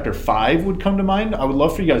 Isaiah chapter 5 would come to mind. I would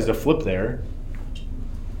love for you guys to flip there.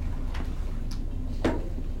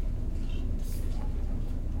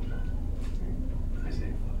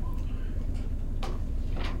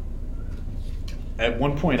 At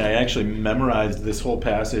one point, I actually memorized this whole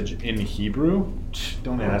passage in Hebrew.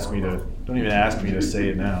 Don't even ask me to say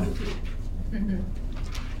it now.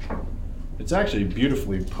 It's actually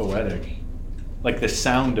beautifully poetic. Like the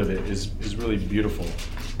sound of it is really beautiful.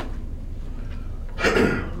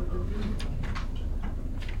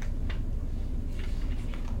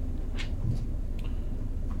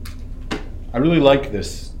 I really like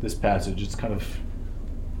this passage.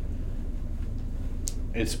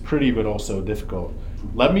 It's pretty but also difficult.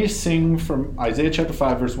 Let me sing from Isaiah chapter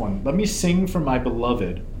 5 verse 1. Let me sing for my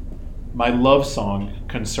beloved my love song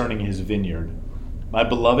concerning his vineyard. My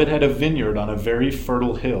beloved had a vineyard on a very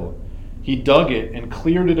fertile hill. He dug it and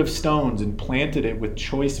cleared it of stones and planted it with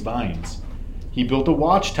choice vines. He built a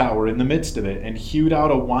watchtower in the midst of it and hewed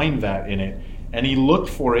out a wine vat in it, and he looked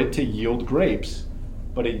for it to yield grapes,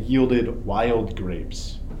 but it yielded wild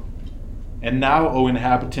grapes. And now, O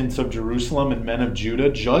inhabitants of Jerusalem and men of Judah,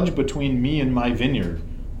 judge between me and my vineyard.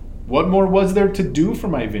 What more was there to do for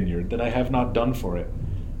my vineyard that I have not done for it?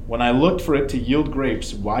 When I looked for it to yield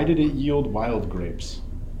grapes, why did it yield wild grapes?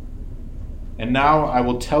 And now I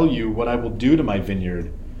will tell you what I will do to my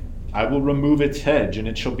vineyard. I will remove its hedge, and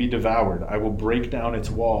it shall be devoured. I will break down its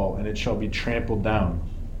wall, and it shall be trampled down.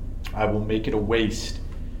 I will make it a waste.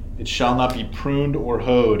 It shall not be pruned or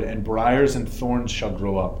hoed, and briars and thorns shall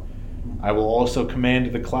grow up. I will also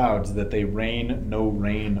command the clouds that they rain no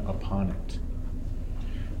rain upon it.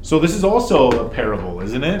 So this is also a parable,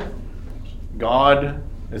 isn't it?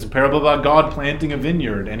 It's a parable about God planting a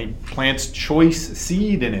vineyard, and he plants choice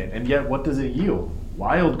seed in it, and yet what does it yield?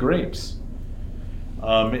 Wild grapes.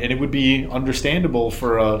 And it would be understandable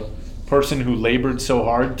for a person who labored so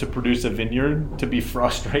hard to produce a vineyard to be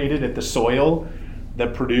frustrated at the soil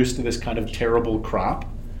that produced this kind of terrible crop.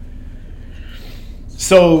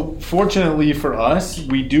 So fortunately for us,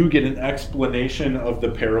 we do get an explanation of the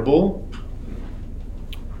parable.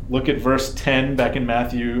 Look at verse 10 back in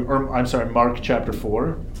Mark chapter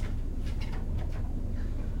 4.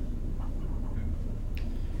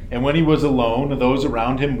 And when he was alone, those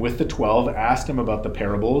around him with the 12 asked him about the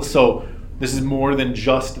parable. So this is more than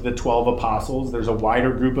just the 12 apostles. There's a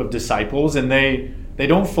wider group of disciples, and they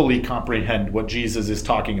don't fully comprehend what Jesus is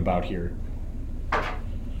talking about here.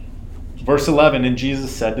 Verse 11, and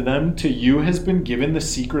Jesus said to them, to you has been given the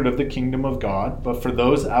secret of the kingdom of God, but for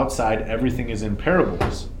those outside everything is in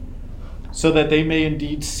parables, so that they may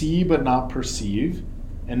indeed see but not perceive,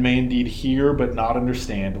 and may indeed hear but not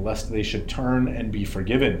understand, lest they should turn and be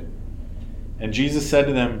forgiven. And Jesus said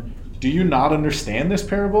to them, do you not understand this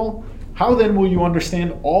parable? How then will you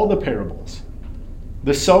understand all the parables?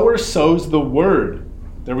 The sower sows the word.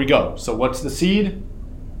 There we go. So what's the seed?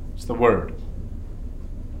 It's the word.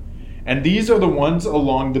 And these are the ones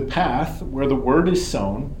along the path where the word is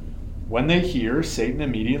sown. When they hear, Satan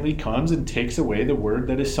immediately comes and takes away the word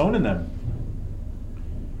that is sown in them.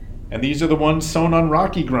 And these are the ones sown on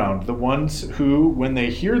rocky ground, the ones who, when they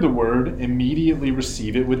hear the word, immediately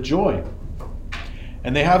receive it with joy.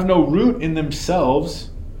 And they have no root in themselves,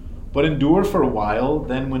 but endure for a while.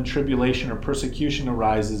 Then when tribulation or persecution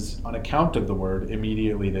arises on account of the word,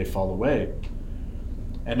 immediately they fall away.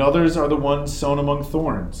 And others are the ones sown among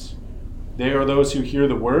thorns. They are those who hear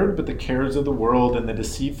the word, but the cares of the world and the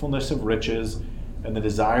deceitfulness of riches and the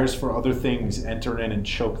desires for other things enter in and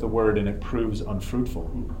choke the word, and it proves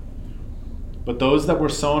unfruitful. But those that were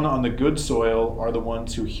sown on the good soil are the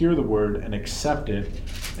ones who hear the word and accept it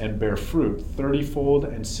and bear fruit, 30-fold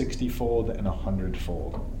and 60-fold and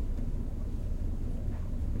 100-fold.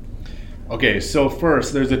 Okay, so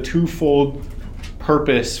first, there's a twofold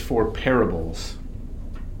purpose for parables.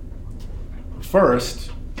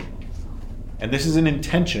 First, and this is an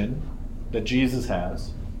intention that Jesus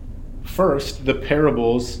has, first, the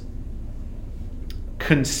parables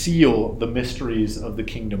conceal the mysteries of the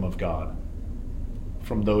kingdom of God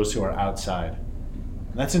from those who are outside.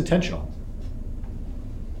 And that's intentional.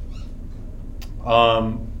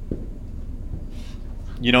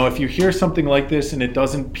 If you hear something like this and it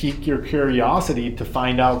doesn't pique your curiosity to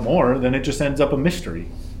find out more, then it just ends up a mystery.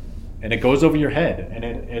 And it goes over your head and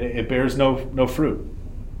it bears no fruit.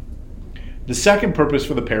 The second purpose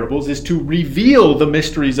for the parables is to reveal the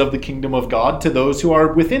mysteries of the kingdom of God to those who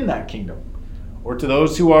are within that kingdom, or to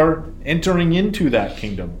those who are entering into that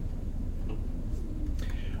kingdom.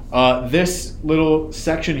 This little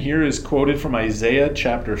section here is quoted from Isaiah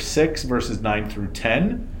chapter 6, verses 9 through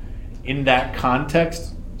 10. In that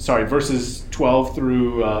context, verses 12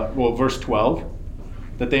 through, verse 12,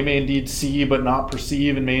 that they may indeed see but not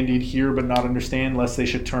perceive, and may indeed hear but not understand, lest they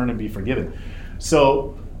should turn and be forgiven.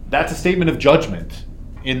 So that's a statement of judgment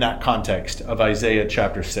in that context of Isaiah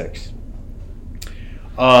chapter 6.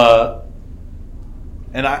 And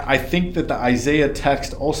I think that the Isaiah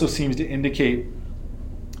text also seems to indicate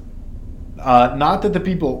not that the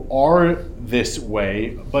people are this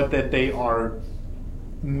way, but that they are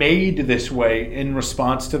made this way in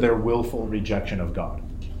response to their willful rejection of God.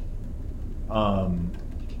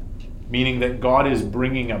 Meaning that God is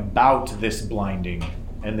bringing about this blinding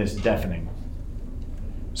and this deafening.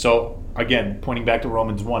 So, again, pointing back to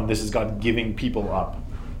Romans 1, this is God giving people up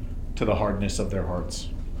to the hardness of their hearts.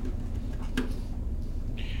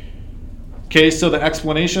 Okay, so the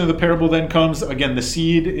explanation of the parable then comes, again, the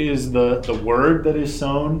seed is the word that is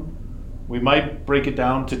sown. We might break it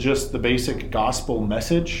down to just the basic gospel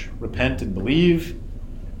message, repent and believe.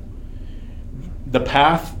 The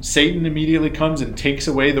path, Satan immediately comes and takes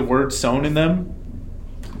away the word sown in them.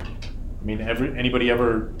 I mean, anybody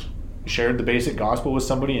ever shared the basic gospel with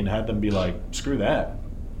somebody and had them be like, screw that?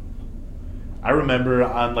 I remember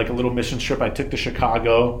on like a little mission trip I took to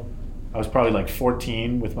Chicago. I was probably like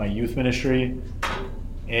 14 with my youth ministry,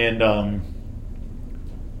 and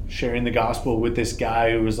sharing the gospel with this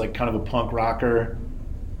guy who was like kind of a punk rocker.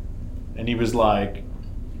 And he was like,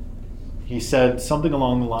 he said something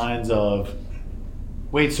along the lines of,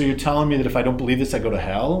 wait, so you're telling me that if I don't believe this, I go to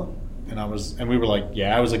hell? And we were like,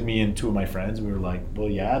 yeah. I was like, me and two of my friends. We were like, well,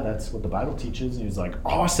 yeah, that's what the Bible teaches. And he was like,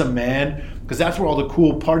 awesome, man, because that's where all the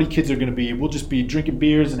cool party kids are going to be. We'll just be drinking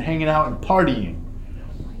beers and hanging out and partying.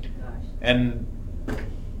 And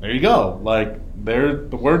there you go. Like, the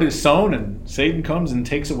word is sown, and Satan comes and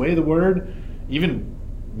takes away the word, even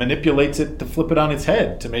manipulates it to flip it on its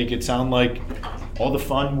head to make it sound like all the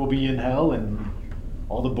fun will be in hell and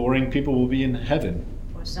all the boring people will be in heaven.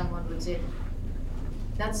 Or someone would say,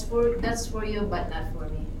 that's for you, but not for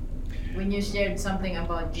me. When you shared something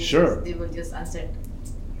about Jesus, sure, they will just answer,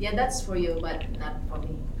 yeah, that's for you, but not for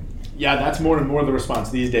me. Yeah, that's more and more the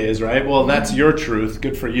response these days, right? Well, that's your truth.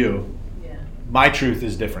 Good for you. Yeah. My truth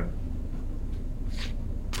is different.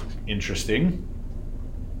 Interesting.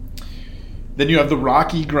 Then you have the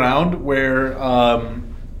rocky ground where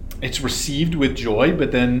it's received with joy,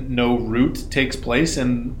 but then no root takes place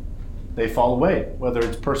and they fall away, whether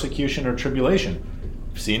it's persecution or tribulation.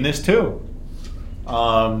 I've seen this too.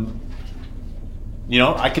 I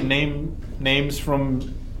can name names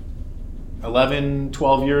from 11,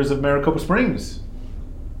 12 years of Maricopa Springs.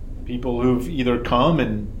 People who've either come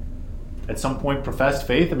and at some point professed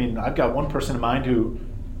faith. I mean, I've got one person in mind who,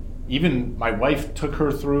 even my wife took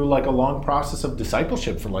her through like a long process of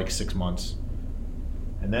discipleship for like 6 months.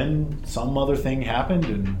 And then some other thing happened,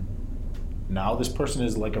 and now this person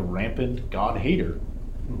is like a rampant God hater.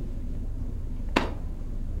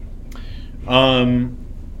 Then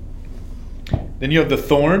you have the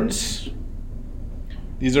thorns.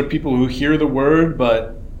 These are people who hear the word,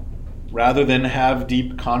 but rather than have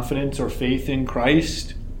deep confidence or faith in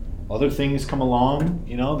Christ, other things come along,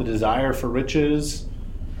 the desire for riches,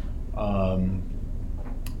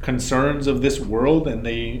 concerns of this world, and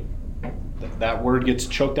that word gets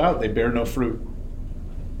choked out. They bear no fruit.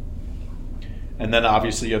 And then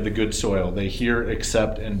obviously you have the good soil. They hear,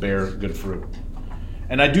 accept, and bear good fruit.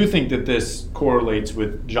 And I do think that this correlates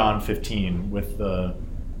with John 15, with the,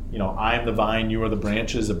 I am the vine, you are the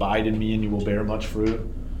branches, abide in me and you will bear much fruit.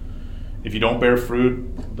 If you don't bear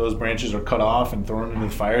fruit, those branches are cut off and thrown into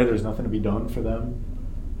the fire. There's nothing to be done for them.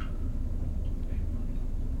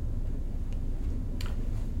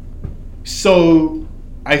 So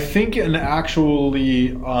I think an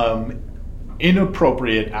actually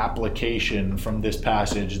inappropriate application from this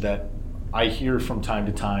passage that I hear from time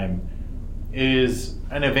to time is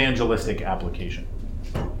an evangelistic application.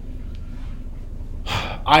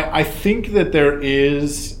 I think that there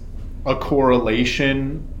is a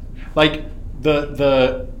correlation, like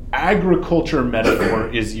the agriculture metaphor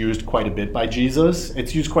is used quite a bit by Jesus.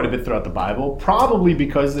 It's used quite a bit throughout the Bible, probably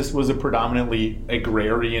because this was a predominantly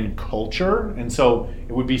agrarian culture, and so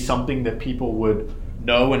it would be something that people would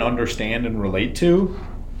know and understand and relate to.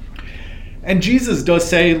 And Jesus does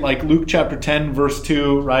say, like Luke chapter 10, verse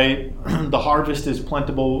 2, right? The harvest is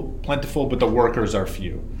plentiful, but the workers are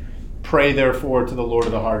few. Pray, therefore, to the Lord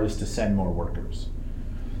of the harvest to send more workers.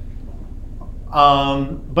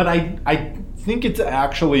 But I think it's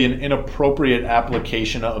actually an inappropriate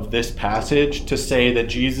application of this passage to say that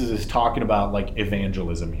Jesus is talking about like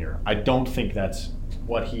evangelism here. I don't think that's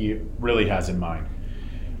what he really has in mind.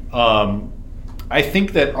 I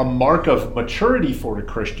think that a mark of maturity for a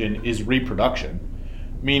Christian is reproduction,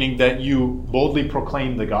 meaning that you boldly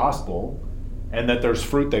proclaim the gospel and that there's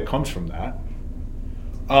fruit that comes from that.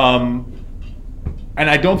 And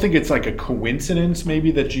I don't think it's like a coincidence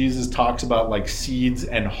maybe that Jesus talks about like seeds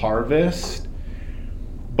and harvest.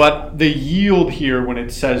 But the yield here, when it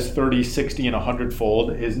says 30, 60, and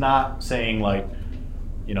 100-fold, is not saying like,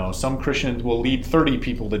 you know, some Christians will lead 30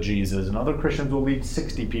 people to Jesus, and other Christians will lead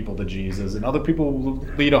 60 people to Jesus, and other people will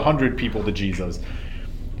lead 100 people to Jesus.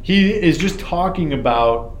 He is just talking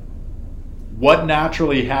about what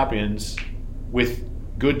naturally happens with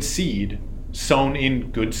good seed sown in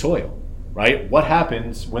good soil, right? What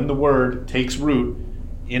happens when the word takes root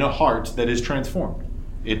in a heart that is transformed?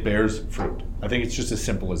 It bears fruit. I think it's just as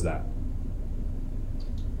simple as that.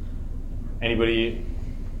 Anybody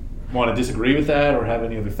want to disagree with that or have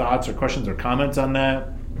any other thoughts or questions or comments on that?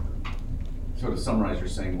 So to summarize, you're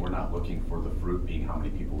saying we're not looking for the fruit being how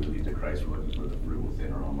many people we lead to Christ. We're looking for the fruit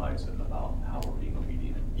within our own lives and about how we're being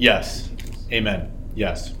obedient. Yes. Amen.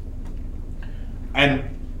 Yes.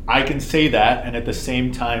 And I can say that and at the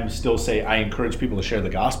same time still say I encourage people to share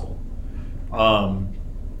the gospel. And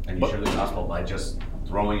you share the gospel by just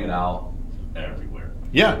throwing it out everywhere.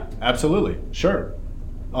 Yeah, absolutely. Sure.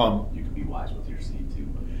 You can be wise with your seed too,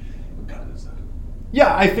 but God is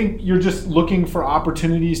Yeah, I think you're just looking for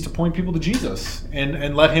opportunities to point people to Jesus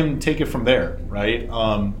and let him take it from there, right?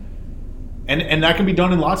 And that can be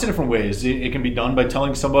done in lots of different ways. It can be done by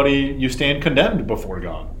telling somebody you stand condemned before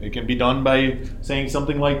God. It can be done by saying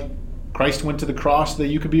something like, Christ went to the cross that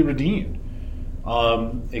you could be redeemed.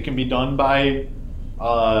 It can be done by,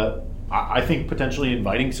 I think, potentially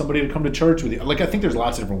inviting somebody to come to church with you. Like, I think there's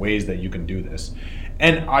lots of different ways that you can do this.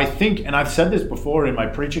 And I think, and I've said this before in my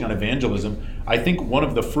preaching on evangelism, I think one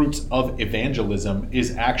of the fruits of evangelism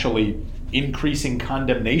is actually increasing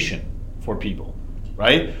condemnation for people,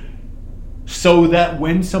 right? So that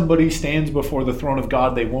when somebody stands before the throne of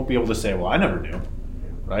God, they won't be able to say, well, I never knew,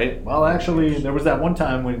 right? Well, actually, there was that one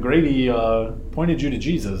time when Grady pointed you to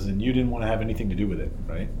Jesus and you didn't want to have anything to do with it,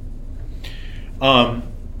 right?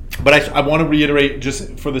 But I want to reiterate,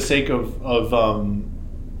 just for the sake of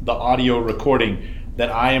the audio recording, that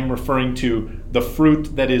I am referring to the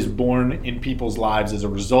fruit that is born in people's lives as a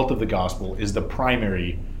result of the gospel is the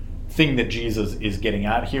primary thing that Jesus is getting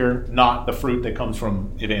at here, not the fruit that comes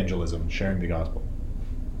from evangelism, sharing the gospel.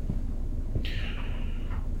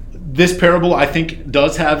 This parable, I think,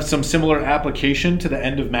 does have some similar application to the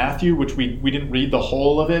end of Matthew, which we didn't read the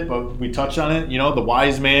whole of it, but we touched on it. You know, the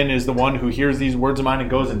wise man is the one who hears these words of mine and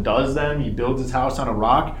goes and does them. He builds his house on a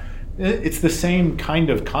rock. It's the same kind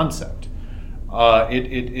of concept.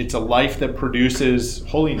 It's a life that produces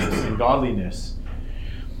holiness and godliness.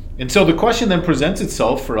 And so the question then presents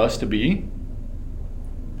itself for us to be,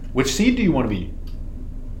 which seed do you want to be?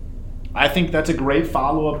 I think that's a great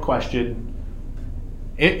follow-up question.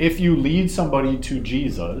 If you lead somebody to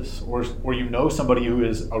Jesus, or you know somebody who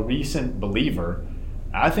is a recent believer,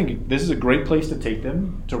 I think this is a great place to take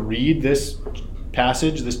them to read this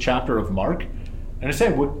passage, this chapter of Mark, and to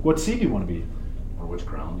say, what seed do you want to be? Or which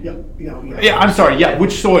ground? Yeah, I'm sorry. Yeah,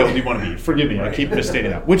 which soil do you want to be? Forgive me, I keep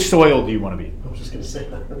misstating that. Which soil do you want to be? I was just going to say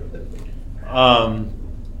that.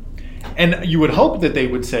 And you would hope that they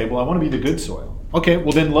would say, well, I want to be the good soil. Okay,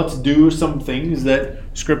 well then let's do some things that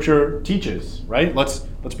Scripture teaches, right? Let's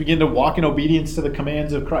begin to walk in obedience to the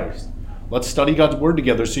commands of Christ. Let's study God's Word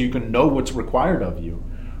together so you can know what's required of you.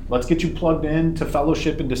 Let's get you plugged in to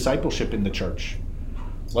fellowship and discipleship in the church.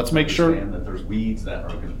 Let's make sure that there's weeds that are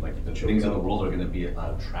going to, like the things in the world are going to be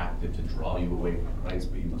attractive to draw you away from Christ,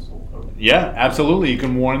 but you must hold firm. Yeah, absolutely. You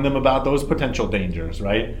can warn them about those potential dangers,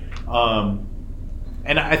 right?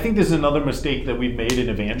 And I think this is another mistake that we've made in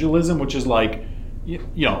evangelism, which is like,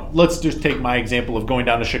 let's just take my example of going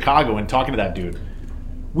down to Chicago and talking to that dude.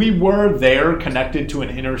 We were there connected to an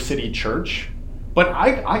inner city church, but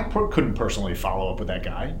I couldn't personally follow up with that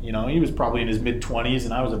guy. He was probably in his mid-20s,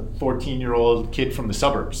 and I was a 14-year-old kid from the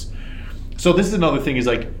suburbs. So this is another thing, is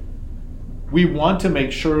like, we want to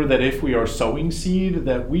make sure that if we are sowing seed,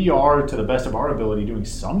 that we are, to the best of our ability, doing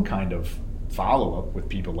some kind of follow-up with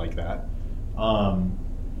people like that.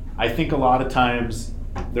 I think a lot of times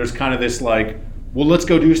there's kind of this like, well, let's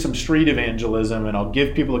go do some street evangelism, and I'll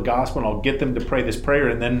give people the gospel, and I'll get them to pray this prayer,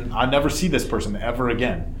 and then I'll never see this person ever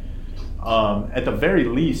again. At the very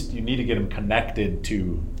least, you need to get them connected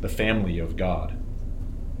to the family of God.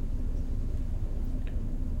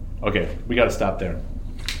 Okay, we got to stop there.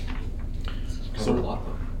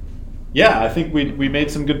 Yeah, I think we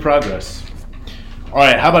made some good progress. All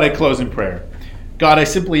right, how about I close in prayer? God, I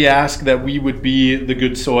simply ask that we would be the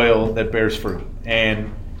good soil that bears fruit.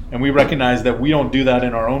 And we recognize that we don't do that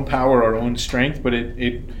in our own power, our own strength, but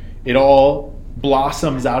it all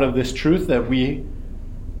blossoms out of this truth that we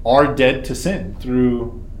are dead to sin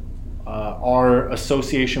through our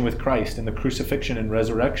association with Christ and the crucifixion and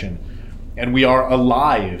resurrection. And we are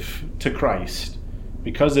alive to Christ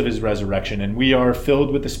because of his resurrection, and we are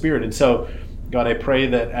filled with the Spirit. And so, God, I pray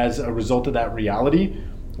that as a result of that reality,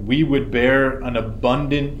 we would bear an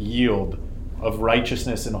abundant yield of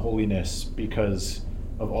righteousness and holiness because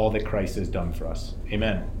of all that Christ has done for us.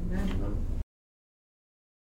 Amen. Amen.